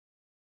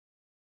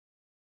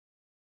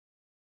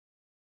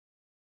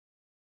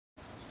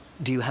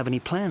 Do you have any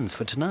plans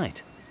for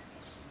tonight?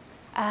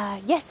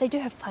 Yes, I do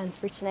have plans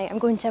for tonight. I'm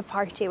going to a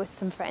party with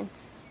some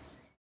friends.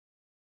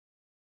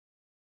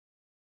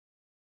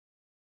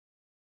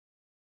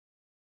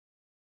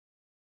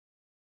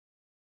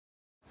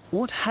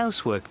 What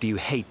housework do you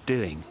hate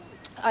doing?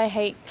 I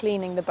hate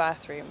cleaning the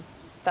bathroom.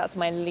 That's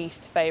my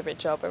least favourite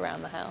job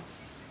around the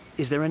house.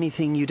 Is there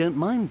anything you don't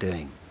mind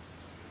doing?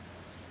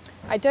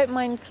 I don't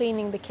mind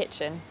cleaning the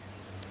kitchen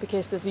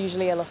because there's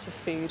usually a lot of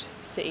food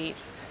to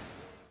eat.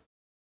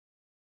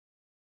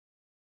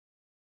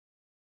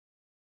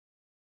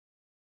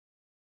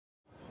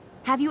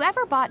 Have you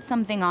ever bought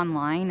something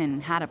online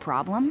and had a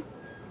problem?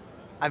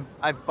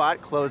 I've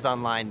bought clothes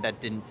online that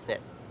didn't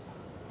fit,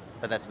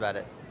 but that's about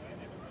it.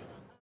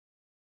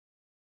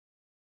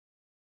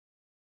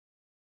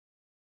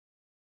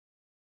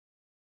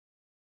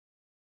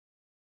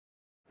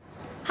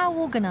 How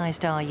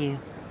organised are you?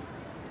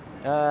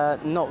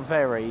 Not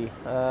very.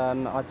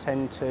 I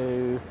tend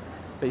to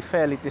be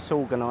fairly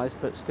disorganised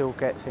but still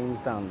get things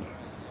done.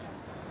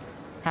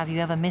 Have you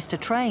ever missed a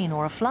train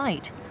or a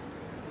flight?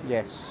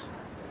 Yes.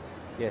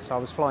 Yes, I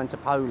was flying to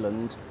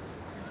Poland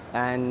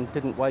and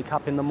didn't wake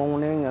up in the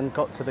morning and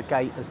got to the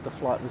gate as the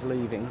flight was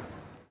leaving.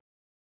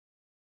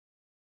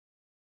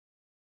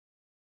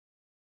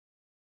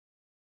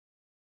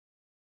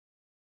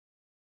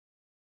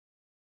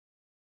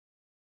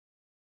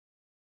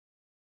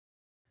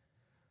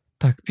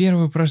 Так,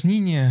 первое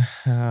упражнение.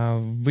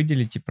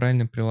 Выделите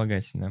правильно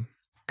прилагательное.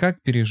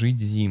 Как пережить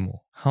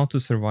зиму? How to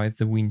survive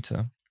the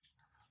winter.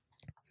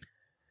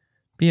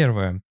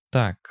 Первое.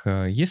 Так,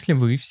 если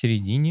вы в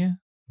середине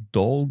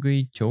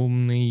долгой,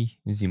 темной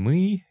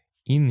зимы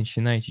и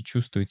начинаете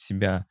чувствовать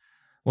себя,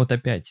 вот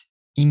опять,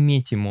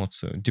 иметь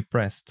эмоцию,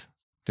 depressed,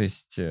 то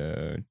есть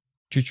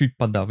чуть-чуть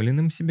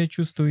подавленным себя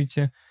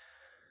чувствуете,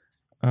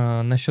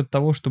 насчет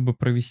того, чтобы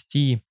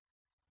провести,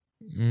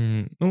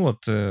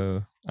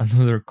 another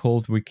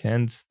cold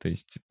weekend, то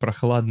есть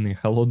прохладные,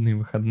 холодные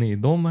выходные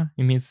дома,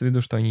 имеется в виду,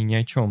 что они ни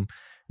о чем,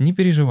 не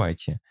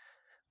переживайте.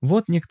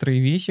 Вот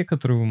некоторые вещи,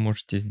 которые вы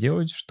можете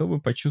сделать,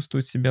 чтобы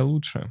почувствовать себя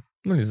лучше.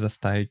 Ну или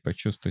заставить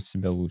почувствовать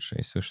себя лучше,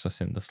 если уж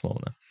совсем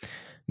дословно.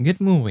 Get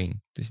moving,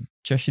 то есть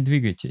чаще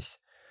двигайтесь.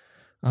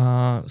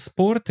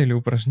 Спорт или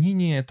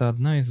упражнение – это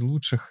одна из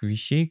лучших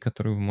вещей,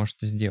 которые вы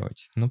можете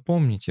сделать. Но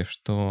помните,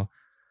 что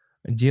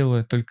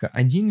делая только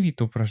один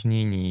вид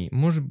упражнений,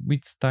 может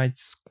быть стать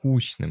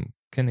скучным.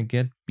 Can I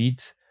get bit,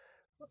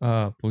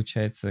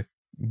 получается,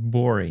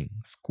 boring,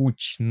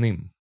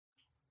 скучным.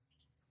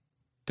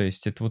 То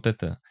есть это вот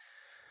это.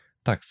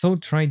 Так, so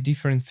try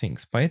different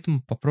things.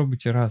 Поэтому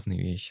попробуйте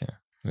разные вещи.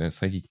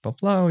 Сходите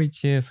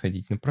поплавайте,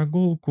 сходите на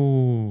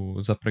прогулку,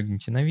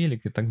 запрыгните на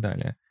велик и так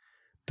далее.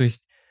 То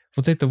есть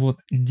вот это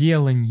вот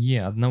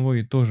делание одного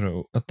и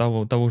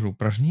того же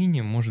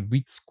упражнения может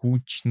быть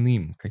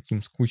скучным.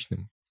 Каким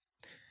скучным?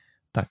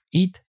 Так,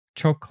 eat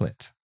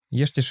chocolate.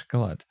 Ешьте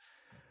шоколад.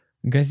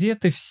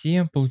 Газеты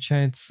все,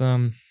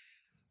 получается...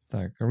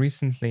 Так,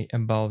 recently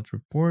about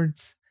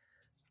reports.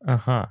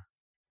 Ага.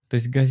 То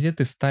есть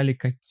газеты стали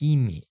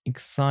какими?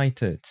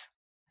 Excited.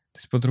 То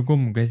есть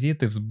по-другому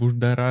газеты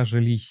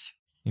взбудоражились,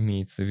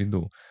 имеется в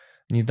виду.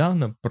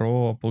 Недавно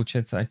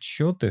получается,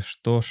 отчеты,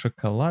 что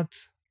шоколад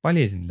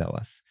полезен для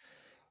вас.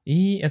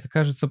 И это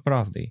кажется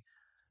правдой.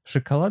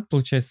 Шоколад,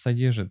 получается,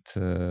 содержит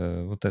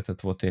вот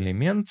этот вот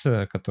элемент,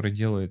 который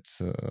делает,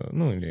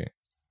 или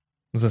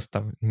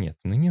нет,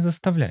 не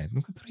заставляет,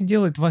 который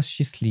делает вас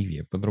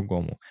счастливее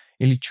по-другому.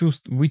 Или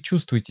вы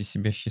чувствуете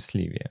себя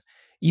счастливее.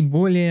 И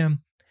более,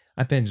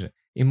 опять же,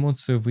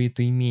 эмоции вы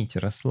это имеете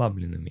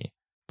расслабленными.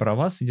 Про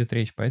вас идет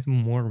речь,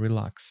 поэтому more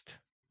relaxed.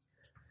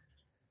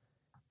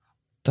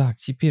 Так,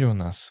 теперь у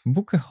нас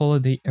book a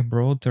holiday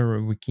abroad or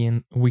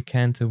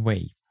weekend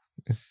away.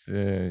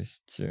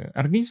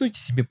 Организуйте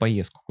себе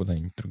поездку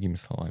куда-нибудь, другими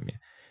словами.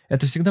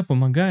 Это всегда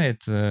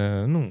помогает,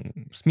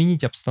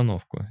 сменить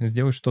обстановку,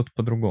 сделать что-то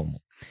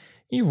по-другому.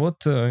 И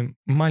вот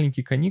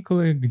маленькие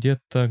каникулы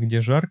где-то, где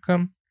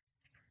жарко,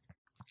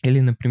 или,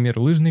 например,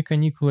 лыжные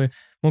каникулы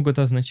могут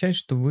означать,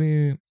 что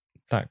вы...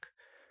 Так,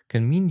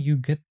 can mean you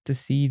get to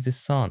see the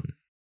sun.